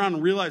turn around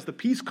and realize the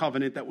peace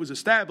covenant that was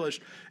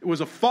established, it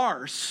was a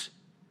farce.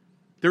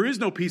 There is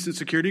no peace and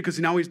security because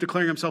now he's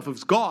declaring himself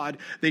as God.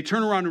 They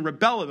turn around and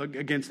rebel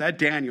against that.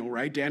 Daniel,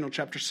 right? Daniel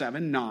chapter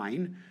 7,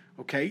 9,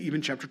 okay,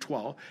 even chapter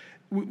 12.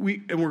 And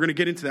we're going to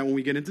get into that when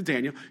we get into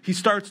Daniel. He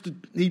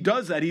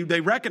does that.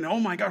 They reckon, oh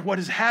my God, what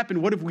has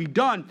happened? What have we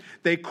done?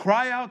 They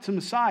cry out to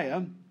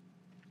Messiah,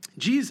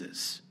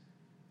 Jesus.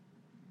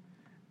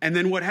 And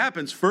then what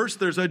happens? First,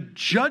 there's a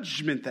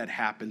judgment that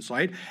happens,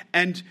 right?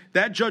 And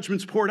that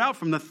judgment's poured out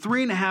from the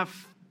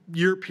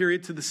 3.5-year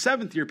period to the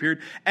 7th-year period.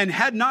 And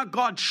had not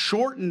God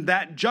shortened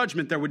that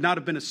judgment, there would not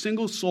have been a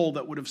single soul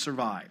that would have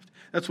survived.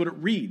 That's what it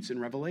reads in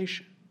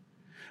Revelation.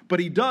 But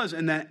he does,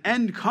 and that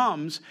end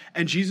comes,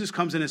 and Jesus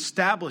comes and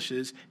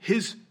establishes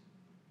his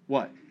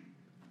what?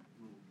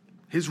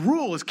 His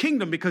rule, his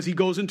kingdom, because he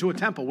goes into a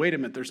temple. Wait a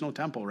minute, there's no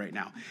temple right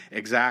now.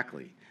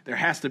 Exactly. There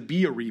has to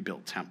be a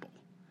rebuilt temple.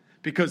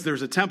 Because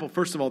there's a temple,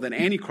 first of all, that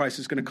Antichrist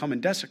is going to come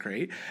and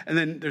desecrate. And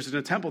then there's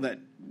a temple that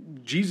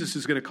Jesus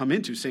is going to come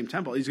into, same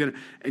temple. He's going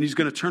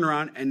to turn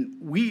around, and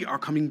we are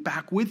coming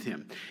back with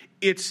him.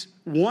 It's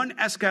one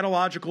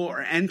eschatological or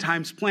end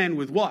times plan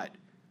with what?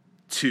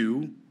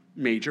 2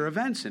 major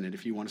events in it,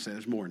 if you want to say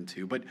there's more than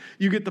 2. But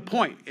you get the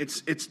point.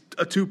 It's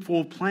a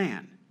twofold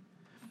plan.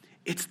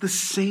 It's the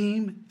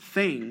same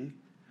thing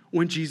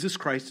when Jesus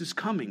Christ is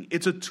coming.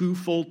 It's a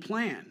twofold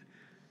plan.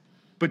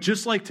 But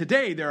just like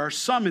today, there are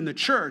some in the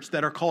church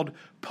that are called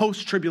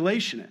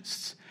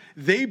post-tribulationists.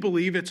 They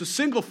believe it's a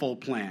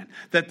single-fold plan,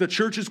 that the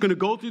church is going to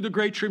go through the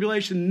Great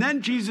Tribulation, and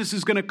then Jesus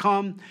is going to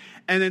come,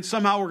 and then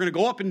somehow we're going to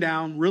go up and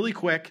down really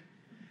quick,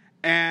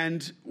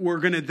 and we're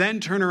going to then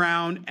turn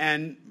around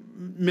and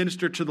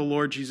minister to the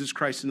Lord Jesus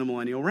Christ in the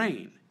millennial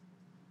reign.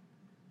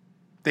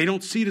 They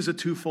don't see it as a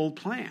twofold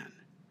plan.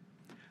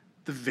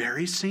 The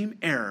very same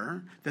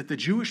error that the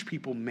Jewish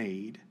people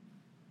made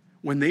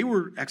when they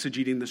were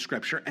exegeting the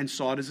scripture and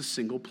saw it as a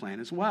single plan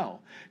as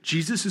well.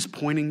 Jesus is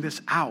pointing this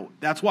out.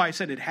 That's why I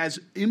said it has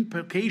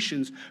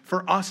implications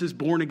for us as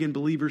born-again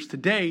believers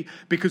today,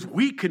 because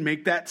we can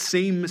make that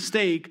same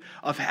mistake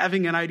of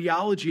having an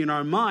ideology in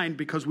our mind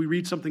because we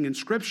read something in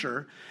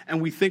scripture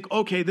and we think,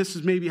 okay, this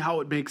is maybe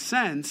how it makes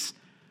sense.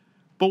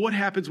 But what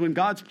happens when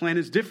God's plan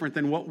is different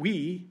than what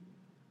we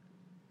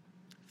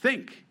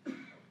think?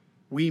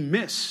 We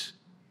miss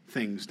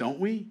things, don't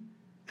we?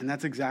 And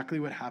that's exactly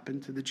what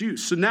happened to the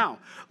Jews. So now,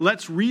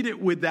 let's read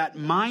it with that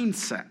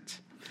mindset.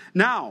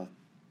 Now,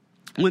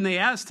 when they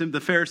asked him,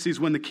 the Pharisees,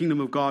 when the kingdom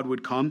of God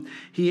would come,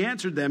 he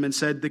answered them and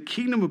said, the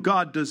kingdom of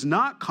God does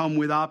not come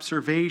with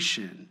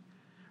observation,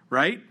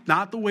 right?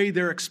 Not the way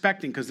they're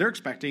expecting, because they're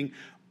expecting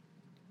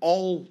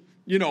all,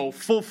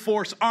 full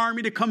force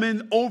army to come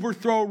in,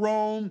 overthrow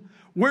Rome.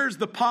 Where's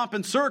the pomp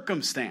and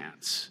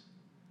circumstance?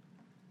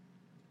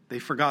 They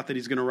forgot that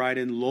he's going to ride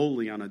in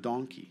lowly on a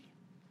donkey.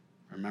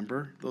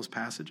 Remember those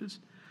passages?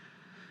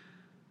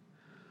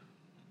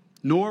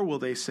 Nor will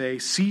they say,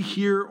 see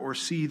here or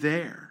see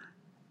there,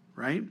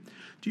 right?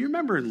 Do you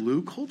remember in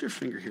Luke? Hold your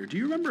finger here. Do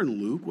you remember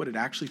in Luke what it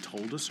actually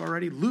told us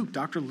already?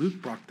 Dr.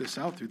 Luke brought this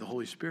out through the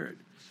Holy Spirit.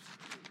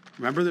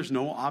 Remember, there's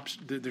not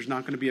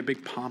going to be a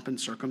big pomp and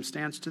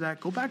circumstance to that.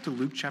 Go back to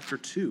Luke chapter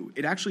 2.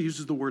 It actually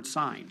uses the word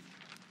sign.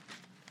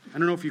 I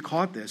don't know if you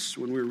caught this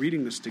when we were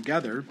reading this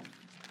together.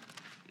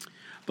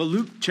 But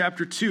Luke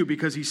chapter 2,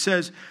 because he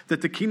says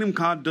that the kingdom of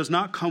God does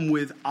not come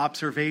with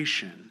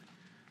observation.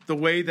 The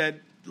way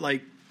that,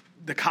 like,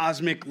 the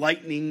cosmic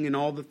lightning and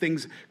all the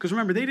things. Because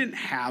remember, they didn't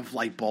have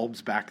light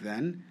bulbs back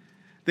then.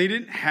 They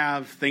didn't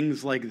have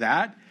things like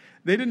that.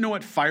 They didn't know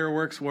what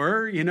fireworks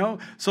were,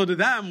 So to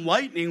them,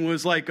 lightning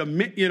was like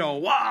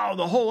wow,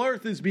 the whole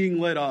earth is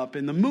being lit up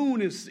and the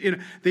moon is,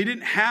 They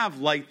didn't have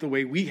light the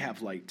way we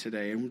have light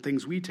today and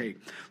things we take.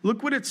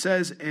 Look what it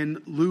says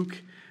in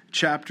Luke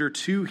chapter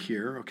 2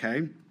 here,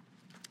 okay?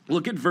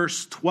 Look at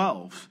verse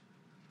 12.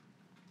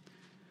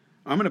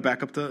 I'm going to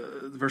back up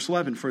to verse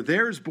 11. For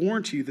there is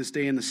born to you this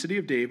day in the city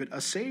of David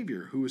a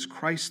Savior, who is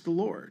Christ the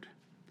Lord.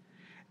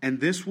 And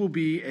this will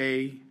be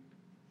a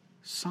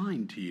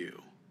sign to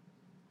you.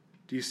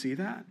 Do you see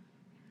that?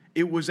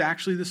 It was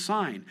actually the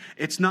sign.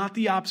 It's not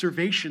the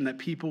observation that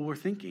people were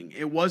thinking.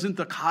 It wasn't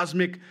the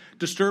cosmic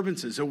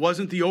disturbances. It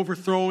wasn't the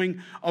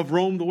overthrowing of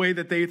Rome the way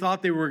that they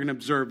thought they were going to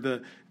observe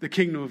the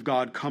kingdom of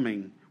God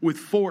coming with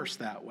force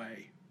that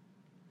way.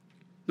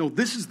 No,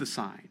 this is the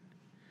sign.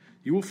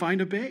 You will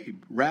find a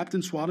babe wrapped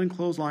in swaddling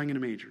clothes lying in a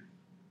manger.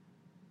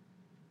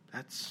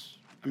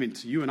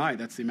 To you and I,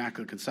 that's the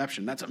Immaculate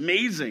Conception. That's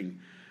amazing.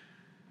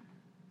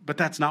 But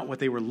that's not what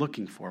they were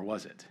looking for,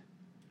 was it?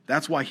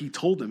 That's why he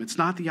told them, it's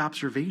not the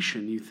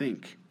observation you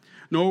think.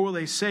 Nor will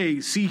they say,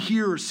 see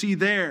here or see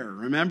there.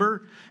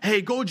 Remember?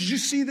 Hey, did you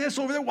see this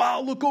over there? Wow,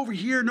 look over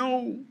here.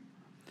 No.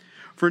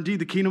 For indeed,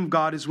 the kingdom of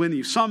God is within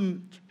you.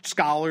 Some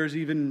scholars,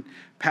 even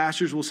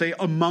pastors, will say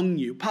among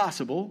you.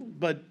 Possible,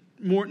 but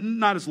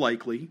not as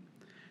likely.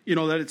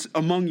 That it's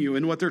among you.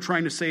 And what they're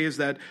trying to say is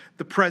that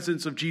the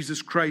presence of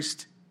Jesus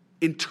Christ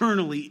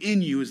internally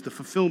in you is the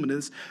fulfillment of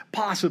this.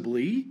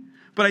 Possibly.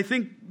 But I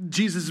think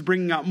Jesus is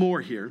bringing out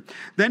more here.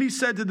 Then he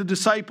said to the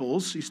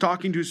disciples, he's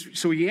talking to,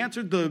 so he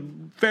answered the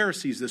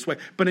Pharisees this way,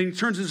 but then he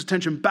turns his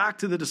attention back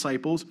to the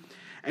disciples,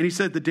 and he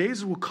said, the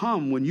days will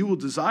come when you will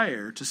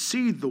desire to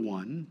see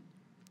one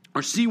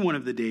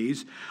of the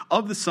days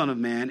of the Son of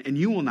Man, and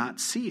you will not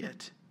see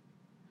it.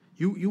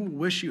 You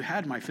wish you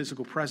had my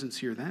physical presence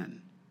here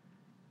then.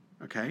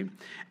 Okay?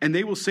 And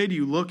they will say to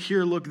you, look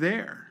here, look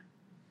there.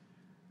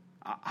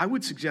 I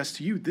would suggest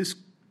to you, this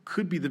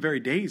could be the very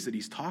days that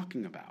he's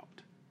talking about.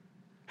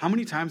 How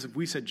many times have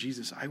we said,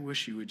 Jesus, I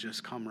wish you would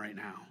just come right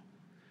now?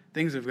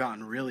 Things have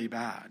gotten really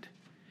bad.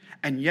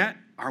 And yet,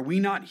 are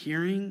we not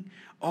hearing,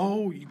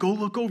 oh, go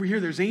look over here,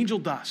 there's angel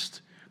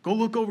dust. Go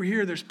look over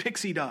here, there's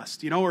pixie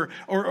dust,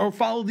 or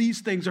follow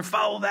these things, or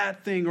follow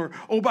that thing, or,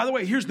 oh, by the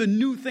way, here's the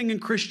new thing in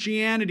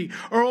Christianity,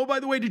 or, oh, by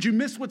the way, did you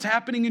miss what's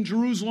happening in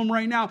Jerusalem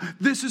right now?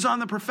 This is on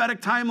the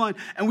prophetic timeline,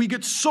 and we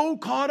get so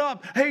caught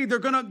up. Hey,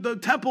 the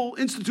Temple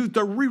Institute,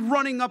 they're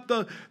rerunning up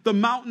the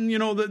mountain,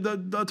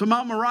 to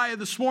Mount Moriah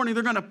this morning.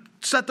 They're going to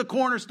set the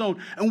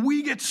cornerstone, and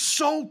we get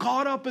so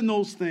caught up in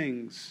those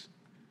things.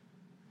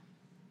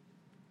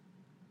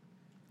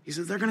 He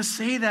says they're going to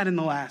say that in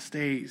the last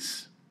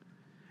days.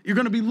 You're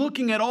going to be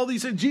looking at all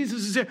these things.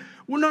 Jesus is here.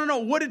 Well, no.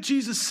 What did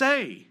Jesus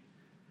say?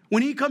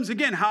 When he comes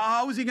again,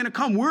 how is he going to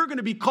come? We're going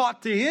to be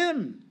caught to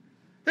him.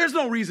 There's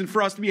no reason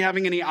for us to be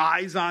having any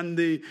eyes on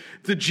the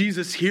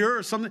Jesus here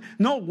or something.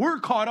 No, we're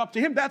caught up to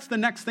him. That's the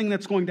next thing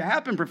that's going to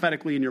happen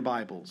prophetically in your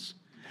Bibles.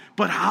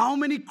 But how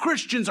many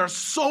Christians are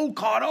so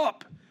caught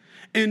up?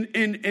 And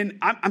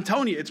I'm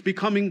telling you, it's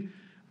becoming,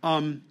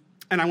 and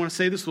I want to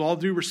say this with all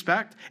due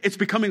respect, it's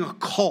becoming a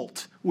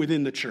cult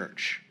within the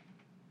church,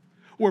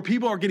 where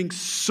people are getting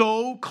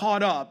so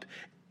caught up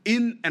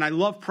in, and I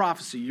love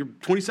prophecy.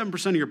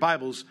 27% of your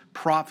Bible's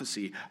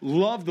prophecy.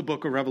 Love the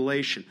book of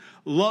Revelation.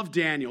 Love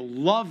Daniel.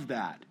 Love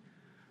that.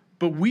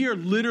 But we are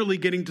literally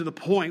getting to the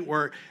point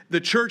where the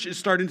church is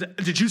starting to,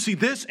 did you see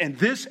this and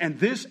this and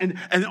this and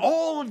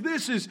all of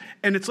this is,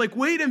 and it's like,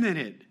 wait a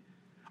minute.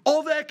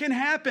 All that can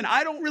happen.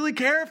 I don't really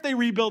care if they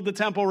rebuild the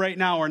temple right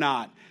now or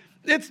not.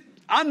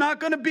 I'm not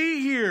going to be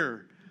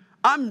here.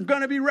 I'm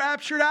going to be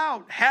raptured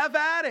out. Have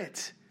at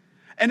it.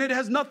 And it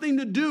has nothing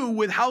to do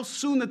with how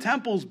soon the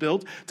temple's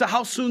built to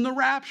how soon the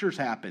rapture's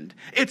happened.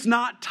 It's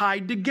not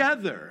tied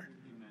together.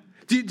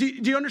 Do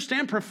you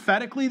understand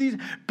prophetically these?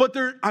 But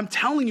I'm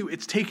telling you,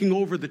 it's taking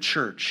over the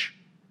church.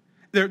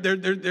 They're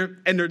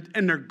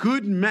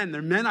good men.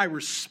 They're men I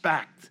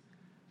respect.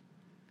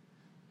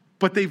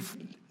 But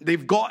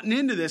they've gotten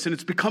into this, and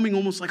it's becoming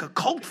almost like a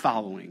cult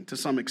following to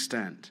some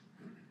extent.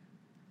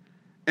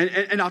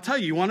 And I'll tell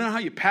you, you want to know how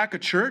you pack a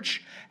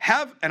church?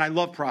 And I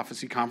love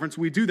Prophecy Conference.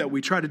 We do that.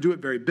 We try to do it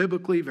very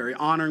biblically, very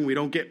honoring. We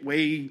don't get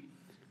way,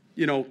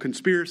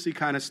 conspiracy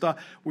kind of stuff.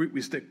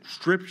 We stick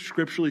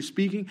scripturally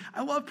speaking.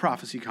 I love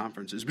prophecy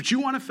conferences. But you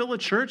want to fill a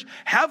church?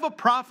 Have a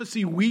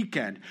prophecy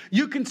weekend.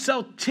 You can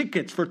sell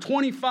tickets for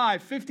 $25,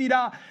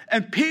 $50,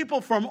 and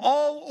people from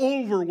all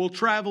over will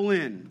travel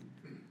in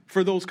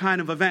for those kind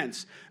of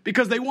events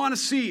because they want to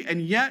see.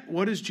 And yet,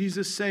 what does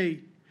Jesus say?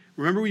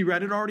 Remember, we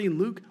read it already in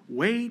Luke.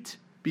 Wait.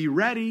 Be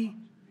ready.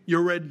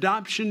 Your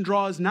redemption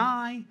draws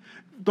nigh.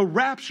 The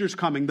rapture's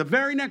coming. The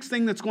very next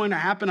thing that's going to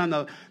happen on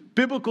the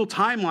biblical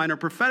timeline or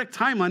prophetic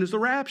timeline is the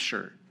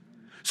rapture.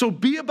 So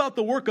be about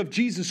the work of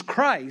Jesus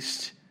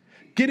Christ,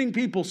 getting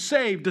people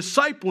saved,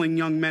 discipling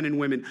young men and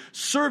women,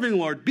 serving the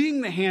Lord,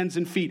 being the hands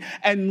and feet,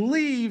 and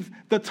leave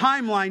the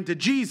timeline to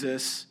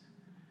Jesus.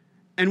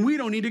 And we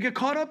don't need to get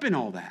caught up in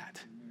all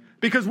that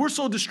because we're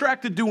so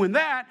distracted doing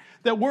that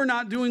we're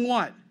not doing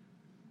what?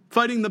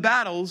 Fighting the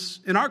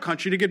battles in our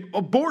country to get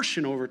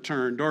abortion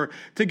overturned or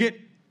to get,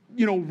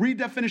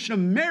 redefinition of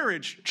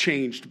marriage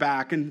changed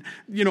back. And,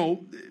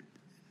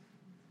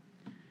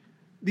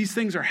 these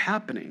things are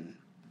happening.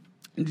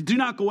 Do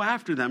not go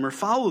after them or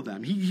follow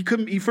them.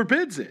 He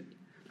forbids it.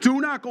 Do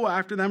not go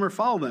after them or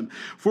follow them.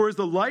 For as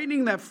the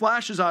lightning that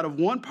flashes out of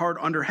one part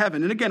under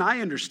heaven, and again,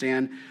 I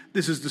understand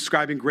this is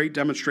describing great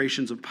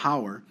demonstrations of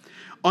power.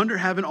 Under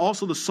heaven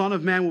also the Son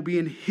of Man will be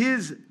in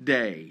his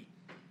day.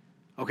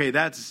 Okay,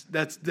 that's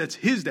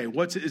his day.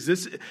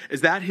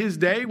 Is that his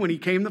day when he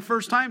came the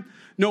first time?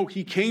 No,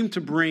 he came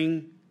to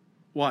bring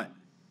what?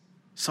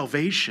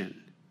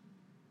 Salvation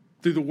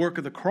through the work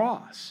of the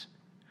cross.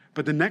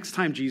 But the next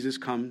time Jesus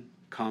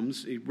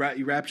comes, he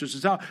raptures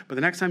us out. But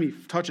the next time he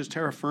touches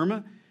terra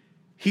firma,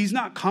 he's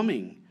not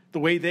coming the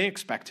way they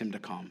expect him to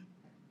come.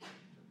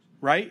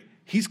 Right?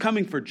 He's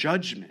coming for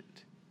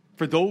judgment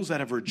for those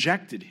that have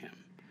rejected him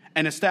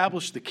and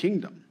established the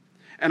kingdom.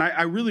 And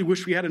I really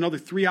wish we had another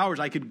 3 hours.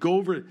 I could go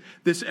over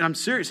this, and I'm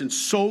serious, in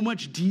so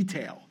much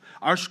detail.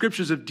 Our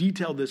scriptures have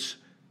detailed this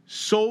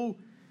so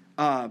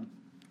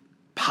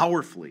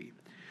powerfully.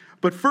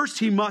 But first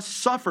he must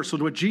suffer. So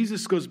what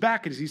Jesus goes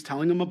back is he's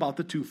telling them about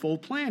the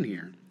twofold plan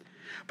here.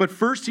 But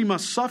first he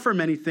must suffer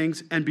many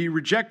things and be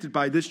rejected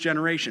by this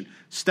generation.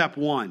 Step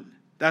one.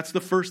 That's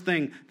the first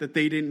thing that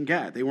they didn't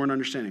get. They weren't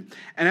understanding.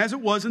 And as it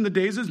was in the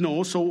days of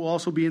Noah, so it will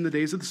also be in the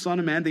days of the Son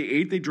of Man. They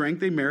ate, they drank,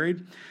 they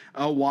married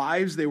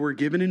wives. They were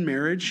given in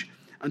marriage.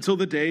 until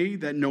the day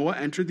that Noah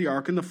entered the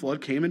ark and the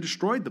flood came and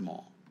destroyed them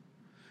all.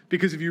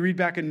 Because if you read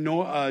back in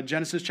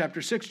Genesis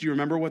chapter 6, do you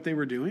remember what they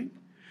were doing?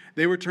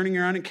 They were turning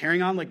around and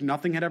carrying on like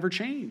nothing had ever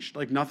changed,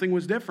 like nothing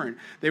was different.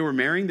 They were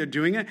marrying, they're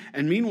doing it,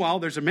 and meanwhile,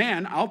 there's a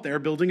man out there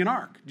building an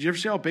ark. Did you ever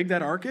see how big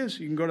that ark is?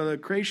 You can go to the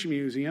Creation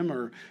Museum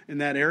or in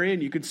that area,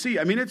 and you can see.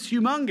 I mean, it's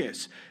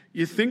humongous.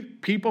 You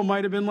think people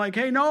might have been like,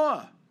 hey,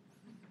 Noah,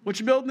 what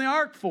you building the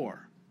ark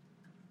for?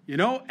 You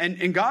know,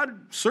 and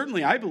God,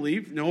 certainly, I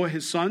believe, Noah,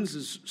 his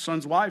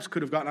sons' wives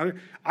could have gotten on it.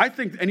 I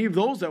think any of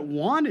those that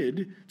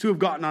wanted to have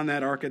gotten on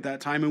that ark at that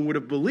time and would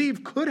have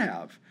believed could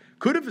have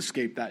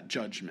escaped that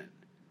judgment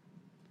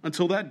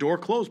until that door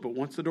closed. But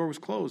once the door was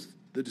closed,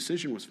 the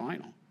decision was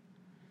final.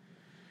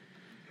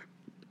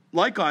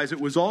 Likewise, it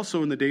was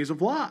also in the days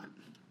of Lot.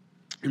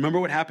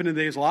 Remember what happened in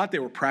the days of Lot? They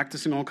were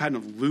practicing all kind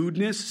of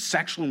lewdness,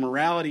 sexual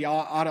immorality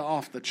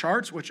off the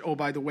charts, which, oh,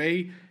 by the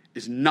way,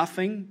 is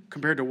nothing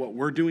compared to what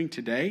we're doing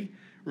today.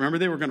 Remember,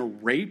 they were going to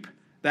rape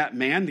that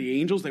man, the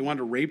angels. They wanted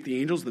to rape the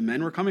angels. The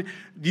men were coming.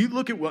 Do you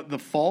look at what the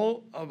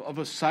fall of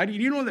a society?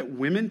 Do you know that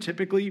women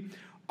typically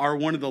are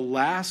one of the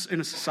last in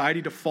a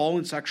society to fall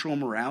in sexual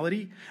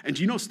immorality? And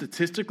do you know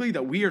statistically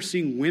that we are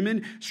seeing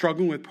women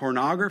struggling with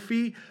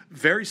pornography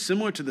very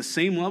similar to the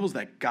same levels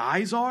that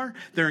guys are?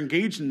 They're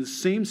engaged in the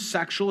same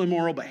sexual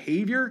immoral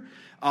behavior.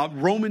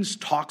 Romans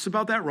talks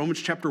about that. Romans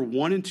chapter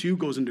 1 and 2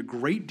 goes into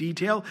great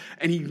detail,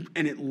 and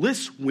it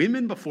lists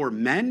women before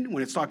men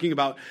when it's talking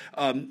about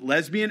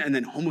lesbian and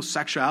then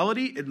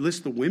homosexuality. It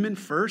lists the women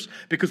first,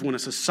 because when a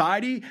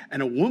society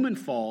and a woman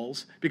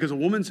falls, because a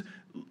woman's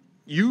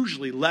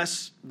usually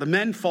less, the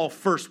men fall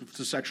first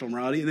to sexual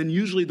immorality, and then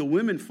usually the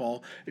women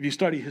fall. If you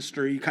study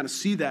history, you kind of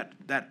see that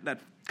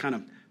kind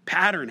of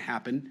pattern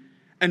happen.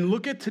 And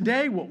look at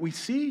today what we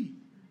see.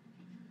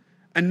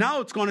 And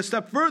now it's gone a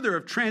step further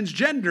of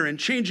transgender and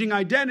changing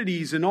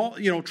identities and all,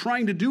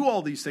 trying to do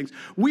all these things.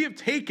 We have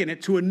taken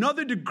it to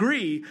another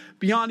degree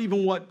beyond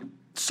even what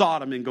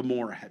Sodom and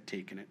Gomorrah had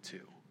taken it to.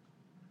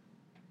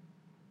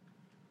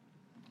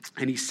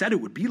 And he said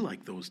it would be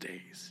like those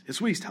days.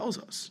 That's what he tells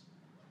us.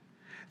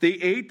 They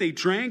ate, they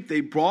drank, they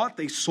bought,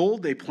 they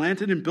sold, they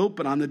planted and built.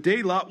 But on the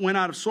day Lot went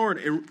out of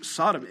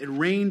Sodom, it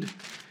rained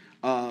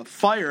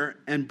fire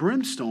and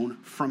brimstone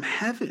from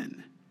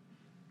heaven.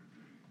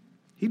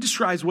 He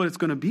describes what it's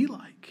going to be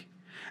like.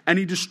 And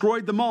he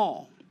destroyed them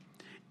all.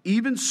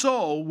 Even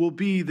so will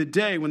be the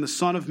day when the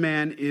Son of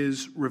Man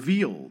is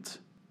revealed.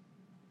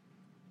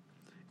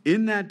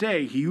 In that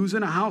day, he who's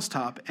in a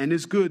housetop and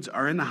his goods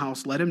are in the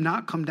house, let him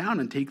not come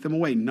down and take them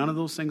away. None of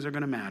those things are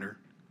going to matter.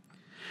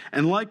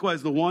 And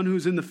likewise, the one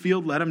who's in the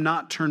field, let him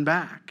not turn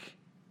back.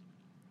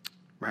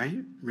 Right?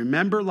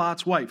 Remember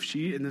Lot's wife.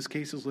 She, in this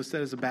case, is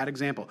listed as a bad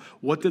example.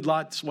 What did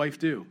Lot's wife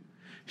do?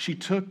 She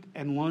took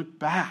and looked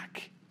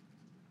back.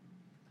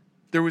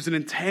 There was an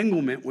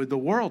entanglement with the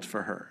world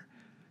for her.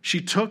 She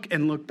took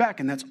and looked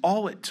back, and that's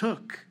all it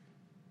took.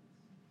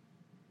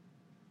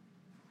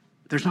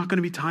 There's not going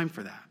to be time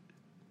for that.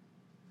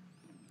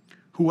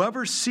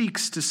 Whoever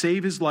seeks to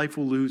save his life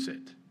will lose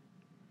it.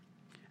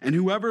 And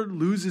whoever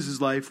loses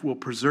his life will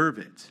preserve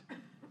it.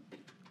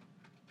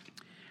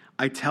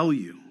 I tell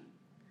you,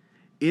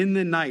 in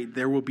the night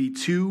there will be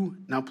two.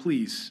 Now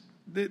please,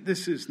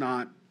 this is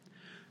not,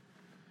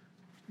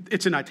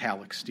 it's in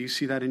italics. Do you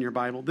see that in your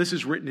Bible? This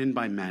is written in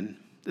by men.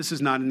 This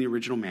is not in the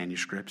original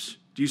manuscripts.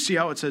 Do you see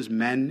how it says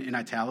men in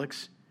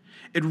italics?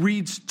 It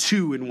reads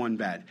two in one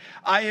bed.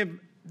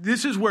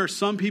 This is where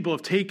some people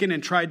have taken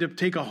and tried to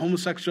take a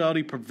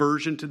homosexuality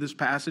perversion to this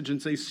passage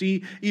and say,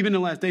 see, even in the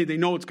last day, they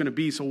know it's going to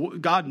be, so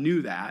God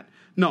knew that.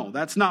 No,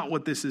 that's not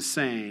what this is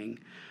saying.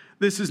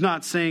 This is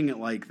not saying it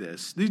like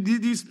this.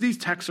 These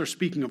texts are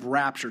speaking of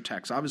rapture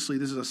texts. Obviously,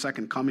 this is a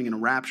second coming and a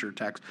rapture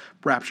text.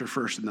 Rapture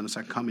first and then a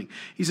second coming.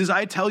 He says,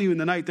 I tell you in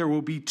the night there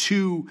will be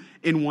two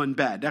in one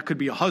bed. That could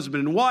be a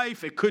husband and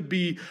wife. It could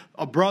be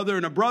a brother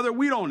and a brother.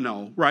 We don't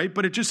know, right?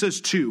 But it just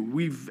says two.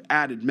 We've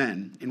added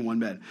men in one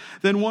bed.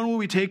 Then one will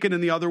be taken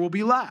and the other will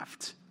be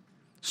left.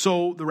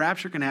 So the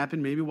rapture can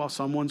happen maybe while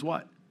someone's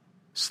what?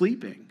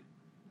 Sleeping.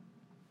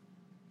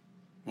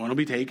 One will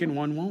be taken,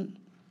 one won't.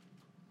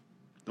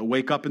 They'll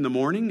wake up in the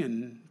morning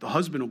and the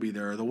husband will be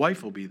there or the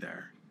wife will be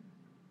there.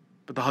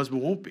 But the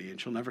husband won't be and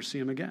she'll never see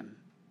him again.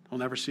 He'll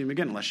never see him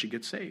again unless she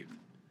gets saved.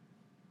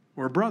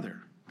 Or a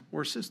brother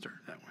or a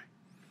sister that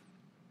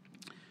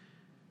way.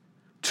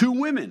 Two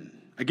women.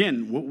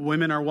 Again,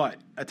 women are what?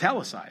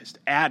 Italicized.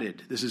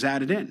 Added. This is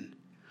added in.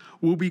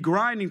 Will be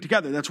grinding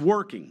together. That's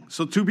working.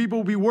 So two people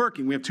will be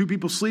working. We have two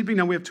people sleeping.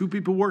 Now we have two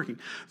people working.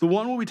 The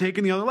one will be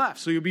taking the other left.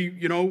 So you'll be,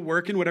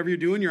 working whatever you're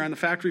doing. You're on the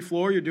factory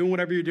floor. You're doing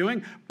whatever you're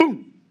doing.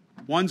 Boom.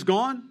 One's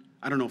gone.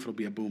 I don't know if it'll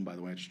be a boom, by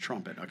the way. It's a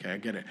trumpet. Okay, I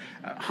get it.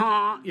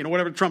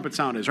 Whatever the trumpet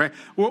sound is, right?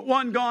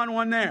 One gone,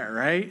 one there,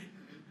 right?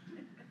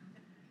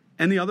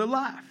 And the other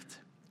left.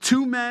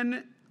 Two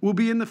men will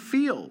be in the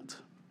field.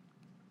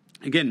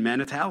 Again,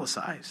 men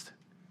italicized.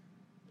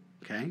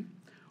 Okay?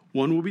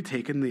 One will be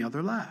taken, the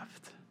other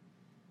left.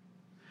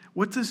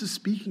 What this is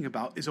speaking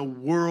about is a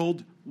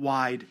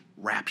worldwide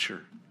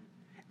rapture.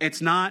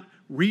 It's not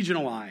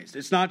regionalized.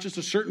 It's not just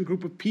a certain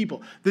group of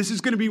people. This is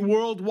going to be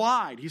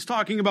worldwide. He's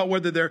talking about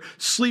whether they're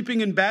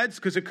sleeping in beds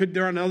because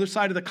they're on the other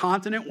side of the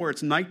continent where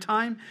it's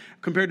nighttime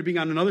compared to being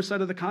on another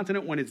side of the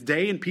continent when it's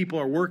day and people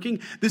are working.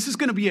 This is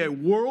going to be a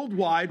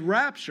worldwide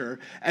rapture,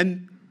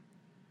 and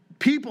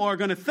people are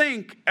going to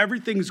think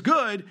everything's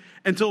good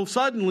until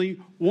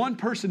suddenly one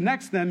person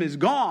next to them is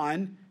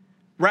gone,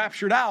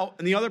 raptured out,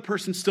 and the other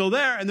person's still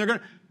there, and they're going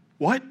to,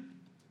 what?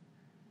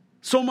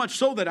 So much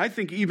so that I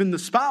think even the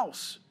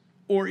spouse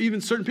or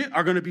even certain people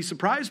are going to be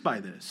surprised by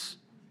this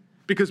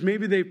because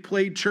maybe they've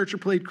played church or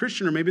played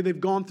Christian, or maybe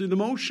they've gone through the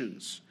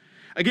motions.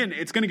 Again,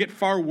 it's going to get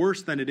far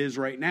worse than it is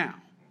right now.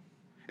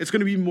 It's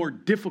going to be more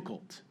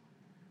difficult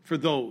for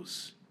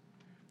those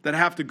that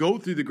have to go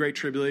through the Great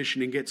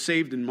Tribulation and get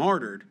saved and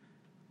martyred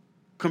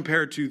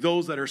compared to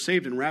those that are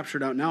saved and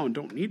raptured out now and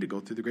don't need to go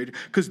through the Great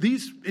Tribulation. Because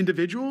these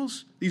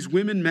individuals, these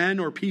women, men,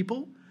 or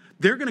people,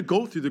 they're going to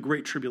go through the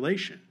Great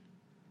Tribulation.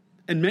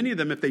 And many of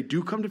them, if they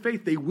do come to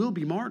faith, they will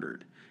be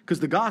martyred because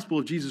the gospel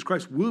of Jesus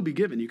Christ will be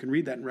given. You can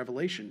read that in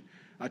Revelation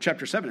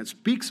chapter 7. It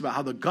speaks about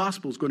how the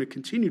gospel is going to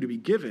continue to be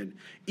given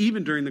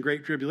even during the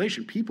Great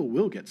Tribulation. People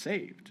will get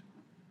saved.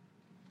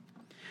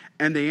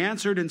 And they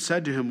answered and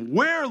said to him,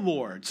 "Where,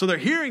 Lord?" So they're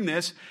hearing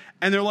this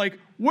and they're like,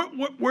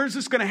 where's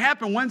this going to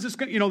happen? When's this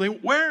going to,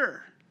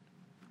 where?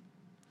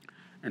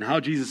 And how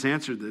Jesus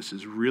answered this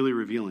is really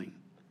revealing.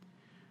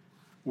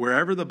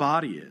 Wherever the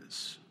body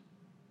is,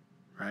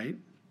 right?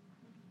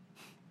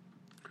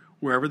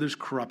 Wherever there's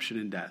corruption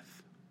and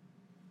death,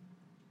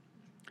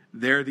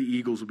 there the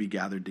eagles will be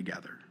gathered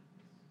together.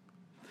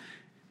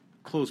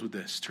 Close with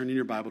this. Turn in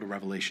your Bible to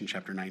Revelation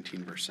chapter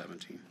 19, verse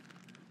 17.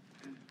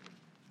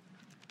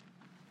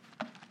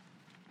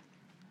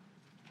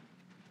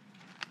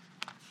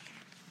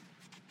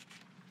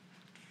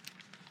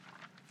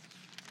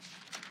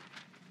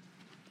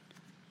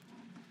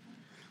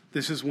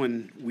 This is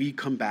when we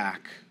come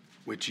back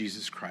with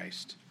Jesus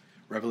Christ.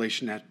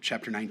 Revelation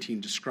chapter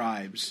 19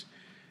 describes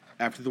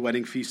after the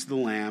wedding feast of the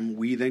Lamb,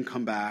 we then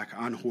come back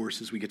on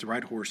horses. We get to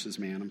ride horses,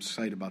 man. I'm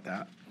excited about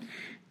that.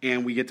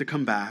 And we get to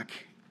come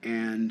back,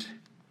 and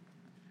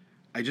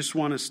I just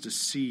want us to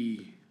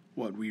see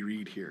what we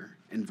read here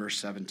in verse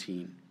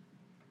 17.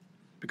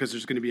 Because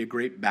there's going to be a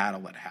great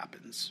battle that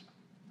happens.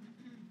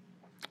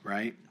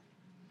 Right?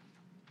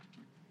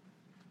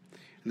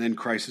 And then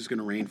Christ is going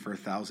to reign for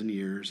 1,000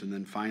 years. And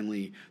then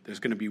finally, there's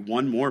going to be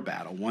one more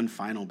battle, one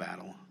final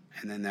battle.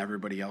 And then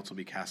everybody else will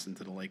be cast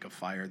into the lake of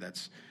fire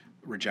that's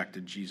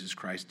rejected Jesus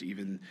Christ.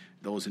 Even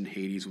those in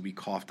Hades will be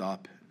coughed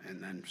up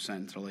and then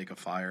sent to the lake of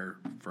fire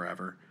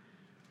forever.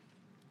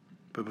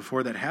 But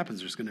before that happens,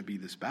 there's going to be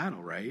this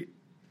battle, right?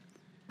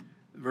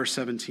 Verse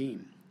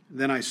 17.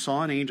 Then I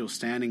saw an angel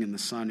standing in the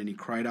sun, and he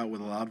cried out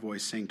with a loud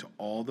voice, saying to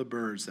all the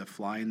birds that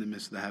fly in the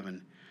midst of the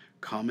heaven,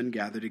 "Come and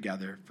gather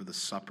together for the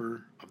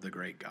supper of the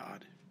great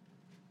God,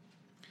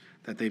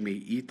 that they may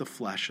eat the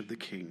flesh of the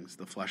kings,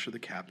 the flesh of the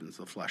captains,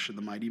 the flesh of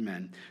the mighty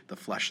men, the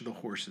flesh of the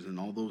horses and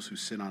all those who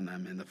sit on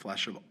them, and the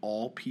flesh of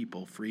all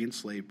people, free and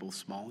slave, both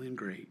small and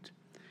great.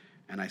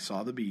 And I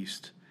saw the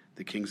beast,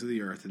 the kings of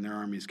the earth, and their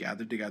armies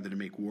gathered together to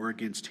make war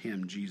against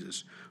him,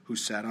 Jesus, who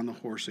sat on the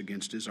horse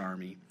against his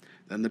army.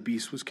 Then the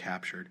beast was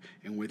captured,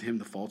 and with him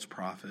the false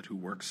prophet who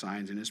worked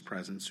signs in his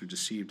presence, who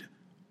deceived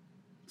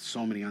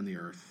so many on the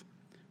earth."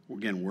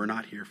 Again, we're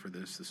not here for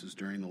this. This is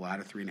during the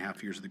latter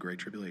 3.5 years of the Great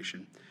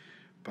Tribulation.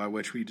 By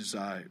which we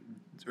desire,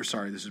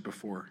 this is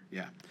before,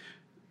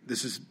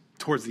 This is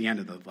towards the end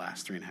of the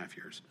last 3.5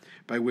 years.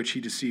 By which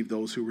he deceived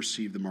those who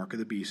received the mark of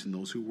the beast and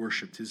those who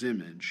worshipped his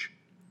image.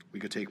 We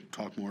could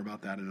talk more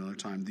about that another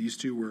time. These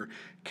two were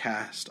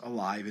cast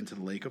alive into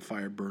the lake of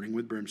fire, burning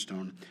with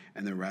brimstone,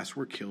 and the rest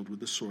were killed with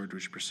the sword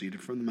which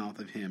proceeded from the mouth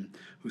of him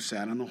who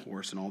sat on the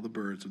horse, and all the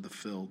birds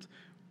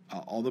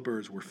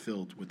were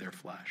filled with their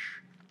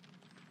flesh.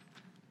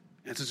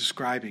 It's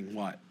describing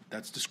what?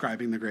 That's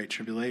describing the Great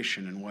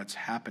Tribulation and what's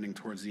happening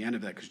towards the end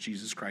of that, because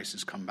Jesus Christ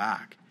has come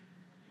back,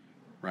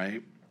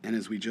 right? And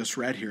as we just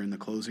read here in the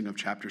closing of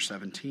chapter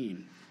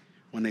 17,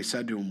 when they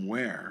said to him,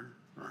 "Where?"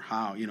 or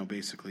 "How?"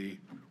 Basically,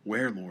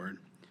 "Where, Lord?"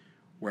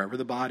 Wherever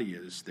the body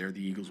is, there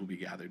the eagles will be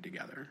gathered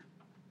together.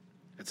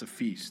 It's a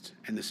feast,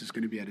 and this is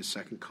going to be at his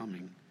second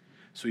coming.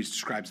 So he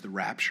describes the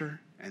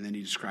rapture, and then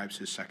he describes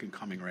his second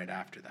coming right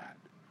after that,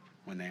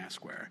 when they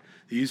ask where.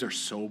 These are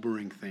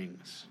sobering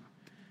things.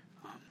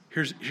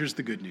 Here's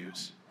the good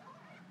news.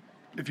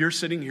 If you're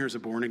sitting here as a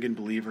born-again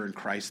believer in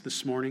Christ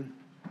this morning,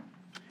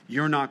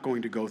 you're not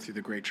going to go through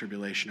the Great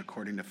Tribulation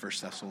according to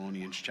 1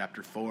 Thessalonians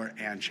chapter 4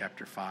 and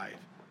chapter 5.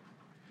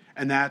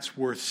 And that's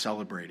worth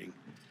celebrating.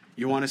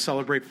 You want to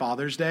celebrate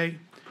Father's Day?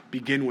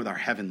 Begin with our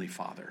Heavenly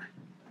Father.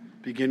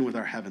 Begin with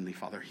our Heavenly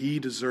Father. He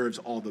deserves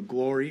all the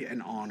glory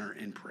and honor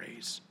and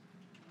praise.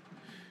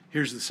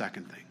 Here's the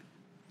second thing.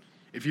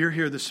 If you're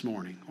here this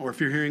morning, or if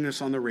you're hearing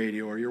this on the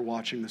radio, or you're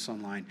watching this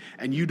online,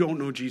 and you don't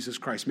know Jesus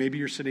Christ, maybe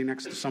you're sitting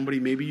next to somebody,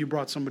 maybe you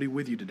brought somebody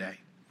with you today,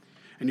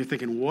 and you're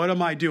thinking, what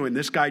am I doing?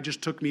 This guy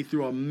just took me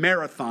through a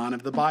marathon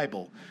of the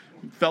Bible.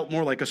 Felt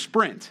more like a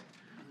sprint,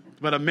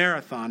 but a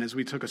marathon as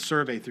we took a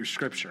survey through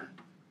Scripture.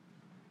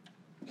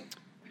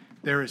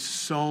 There is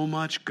so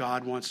much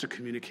God wants to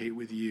communicate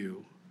with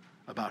you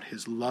about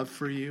his love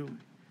for you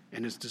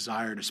and his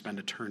desire to spend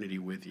eternity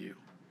with you.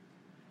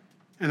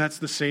 And that's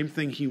the same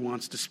thing he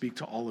wants to speak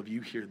to all of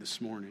you here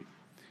this morning.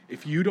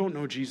 If you don't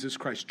know Jesus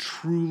Christ,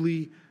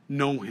 truly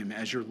know him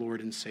as your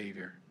Lord and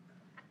Savior.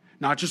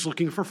 Not just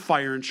looking for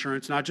fire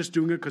insurance, not just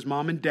doing it because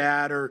mom and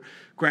dad or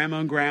grandma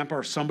and grandpa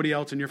or somebody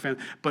else in your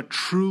family, but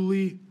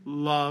truly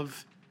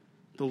love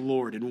the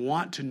Lord and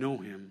want to know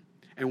him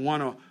and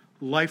want a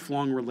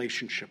lifelong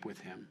relationship with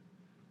him.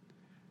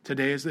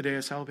 Today is the day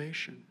of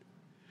salvation.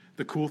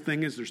 The cool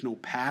thing is there's no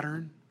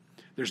pattern.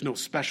 There's no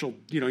special,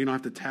 you don't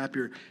have to tap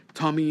your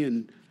tummy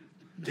and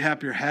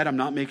tap your head. I'm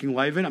not making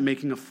light of it. I'm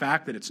making a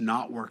fact that it's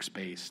not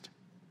works-based.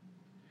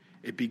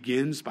 It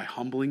begins by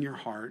humbling your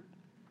heart,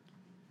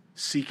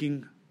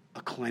 seeking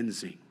a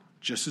cleansing,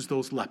 just as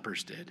those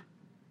lepers did.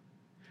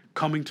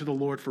 Coming to the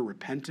Lord for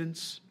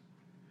repentance,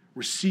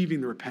 receiving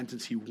the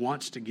repentance he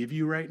wants to give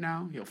you right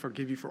now. He'll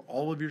forgive you for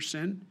all of your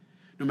sin,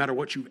 no matter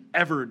what you've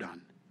ever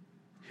done.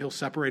 He'll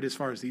separate as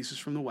far as the east is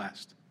from the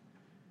west.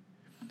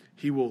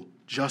 He will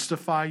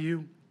justify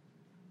you.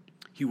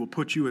 He will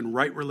put you in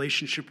right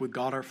relationship with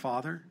God our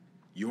Father,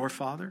 your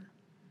Father.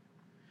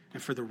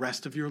 And for the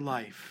rest of your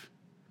life,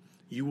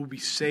 you will be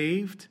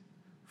saved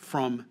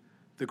from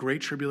the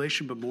great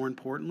tribulation, but more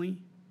importantly,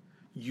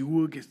 you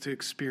will get to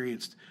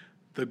experience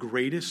the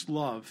greatest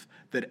love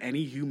that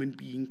any human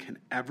being can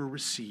ever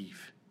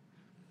receive.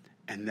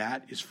 And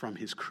that is from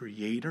his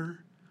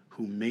Creator,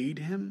 who made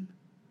him,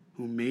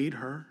 who made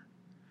her,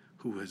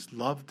 who has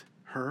loved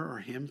her or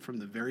him from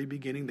the very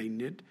beginning. They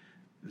knit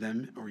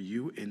them or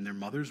you in their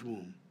mother's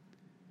womb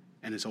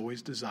and has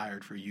always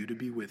desired for you to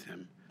be with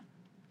him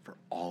for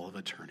all of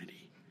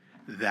eternity.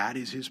 That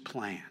is his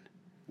plan.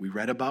 We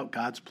read about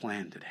God's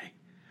plan today.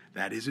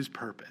 That is his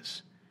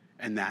purpose.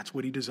 And that's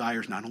what he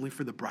desires, not only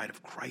for the bride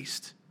of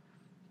Christ,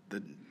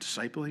 the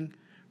discipling,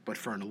 but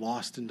for a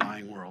lost and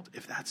dying world.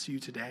 If that's you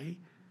today,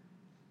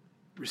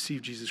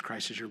 receive Jesus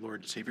Christ as your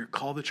Lord and Savior.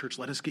 Call the church.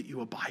 Let us get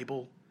you a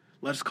Bible.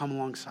 Let us come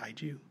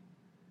alongside you.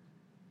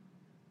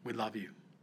 We love you.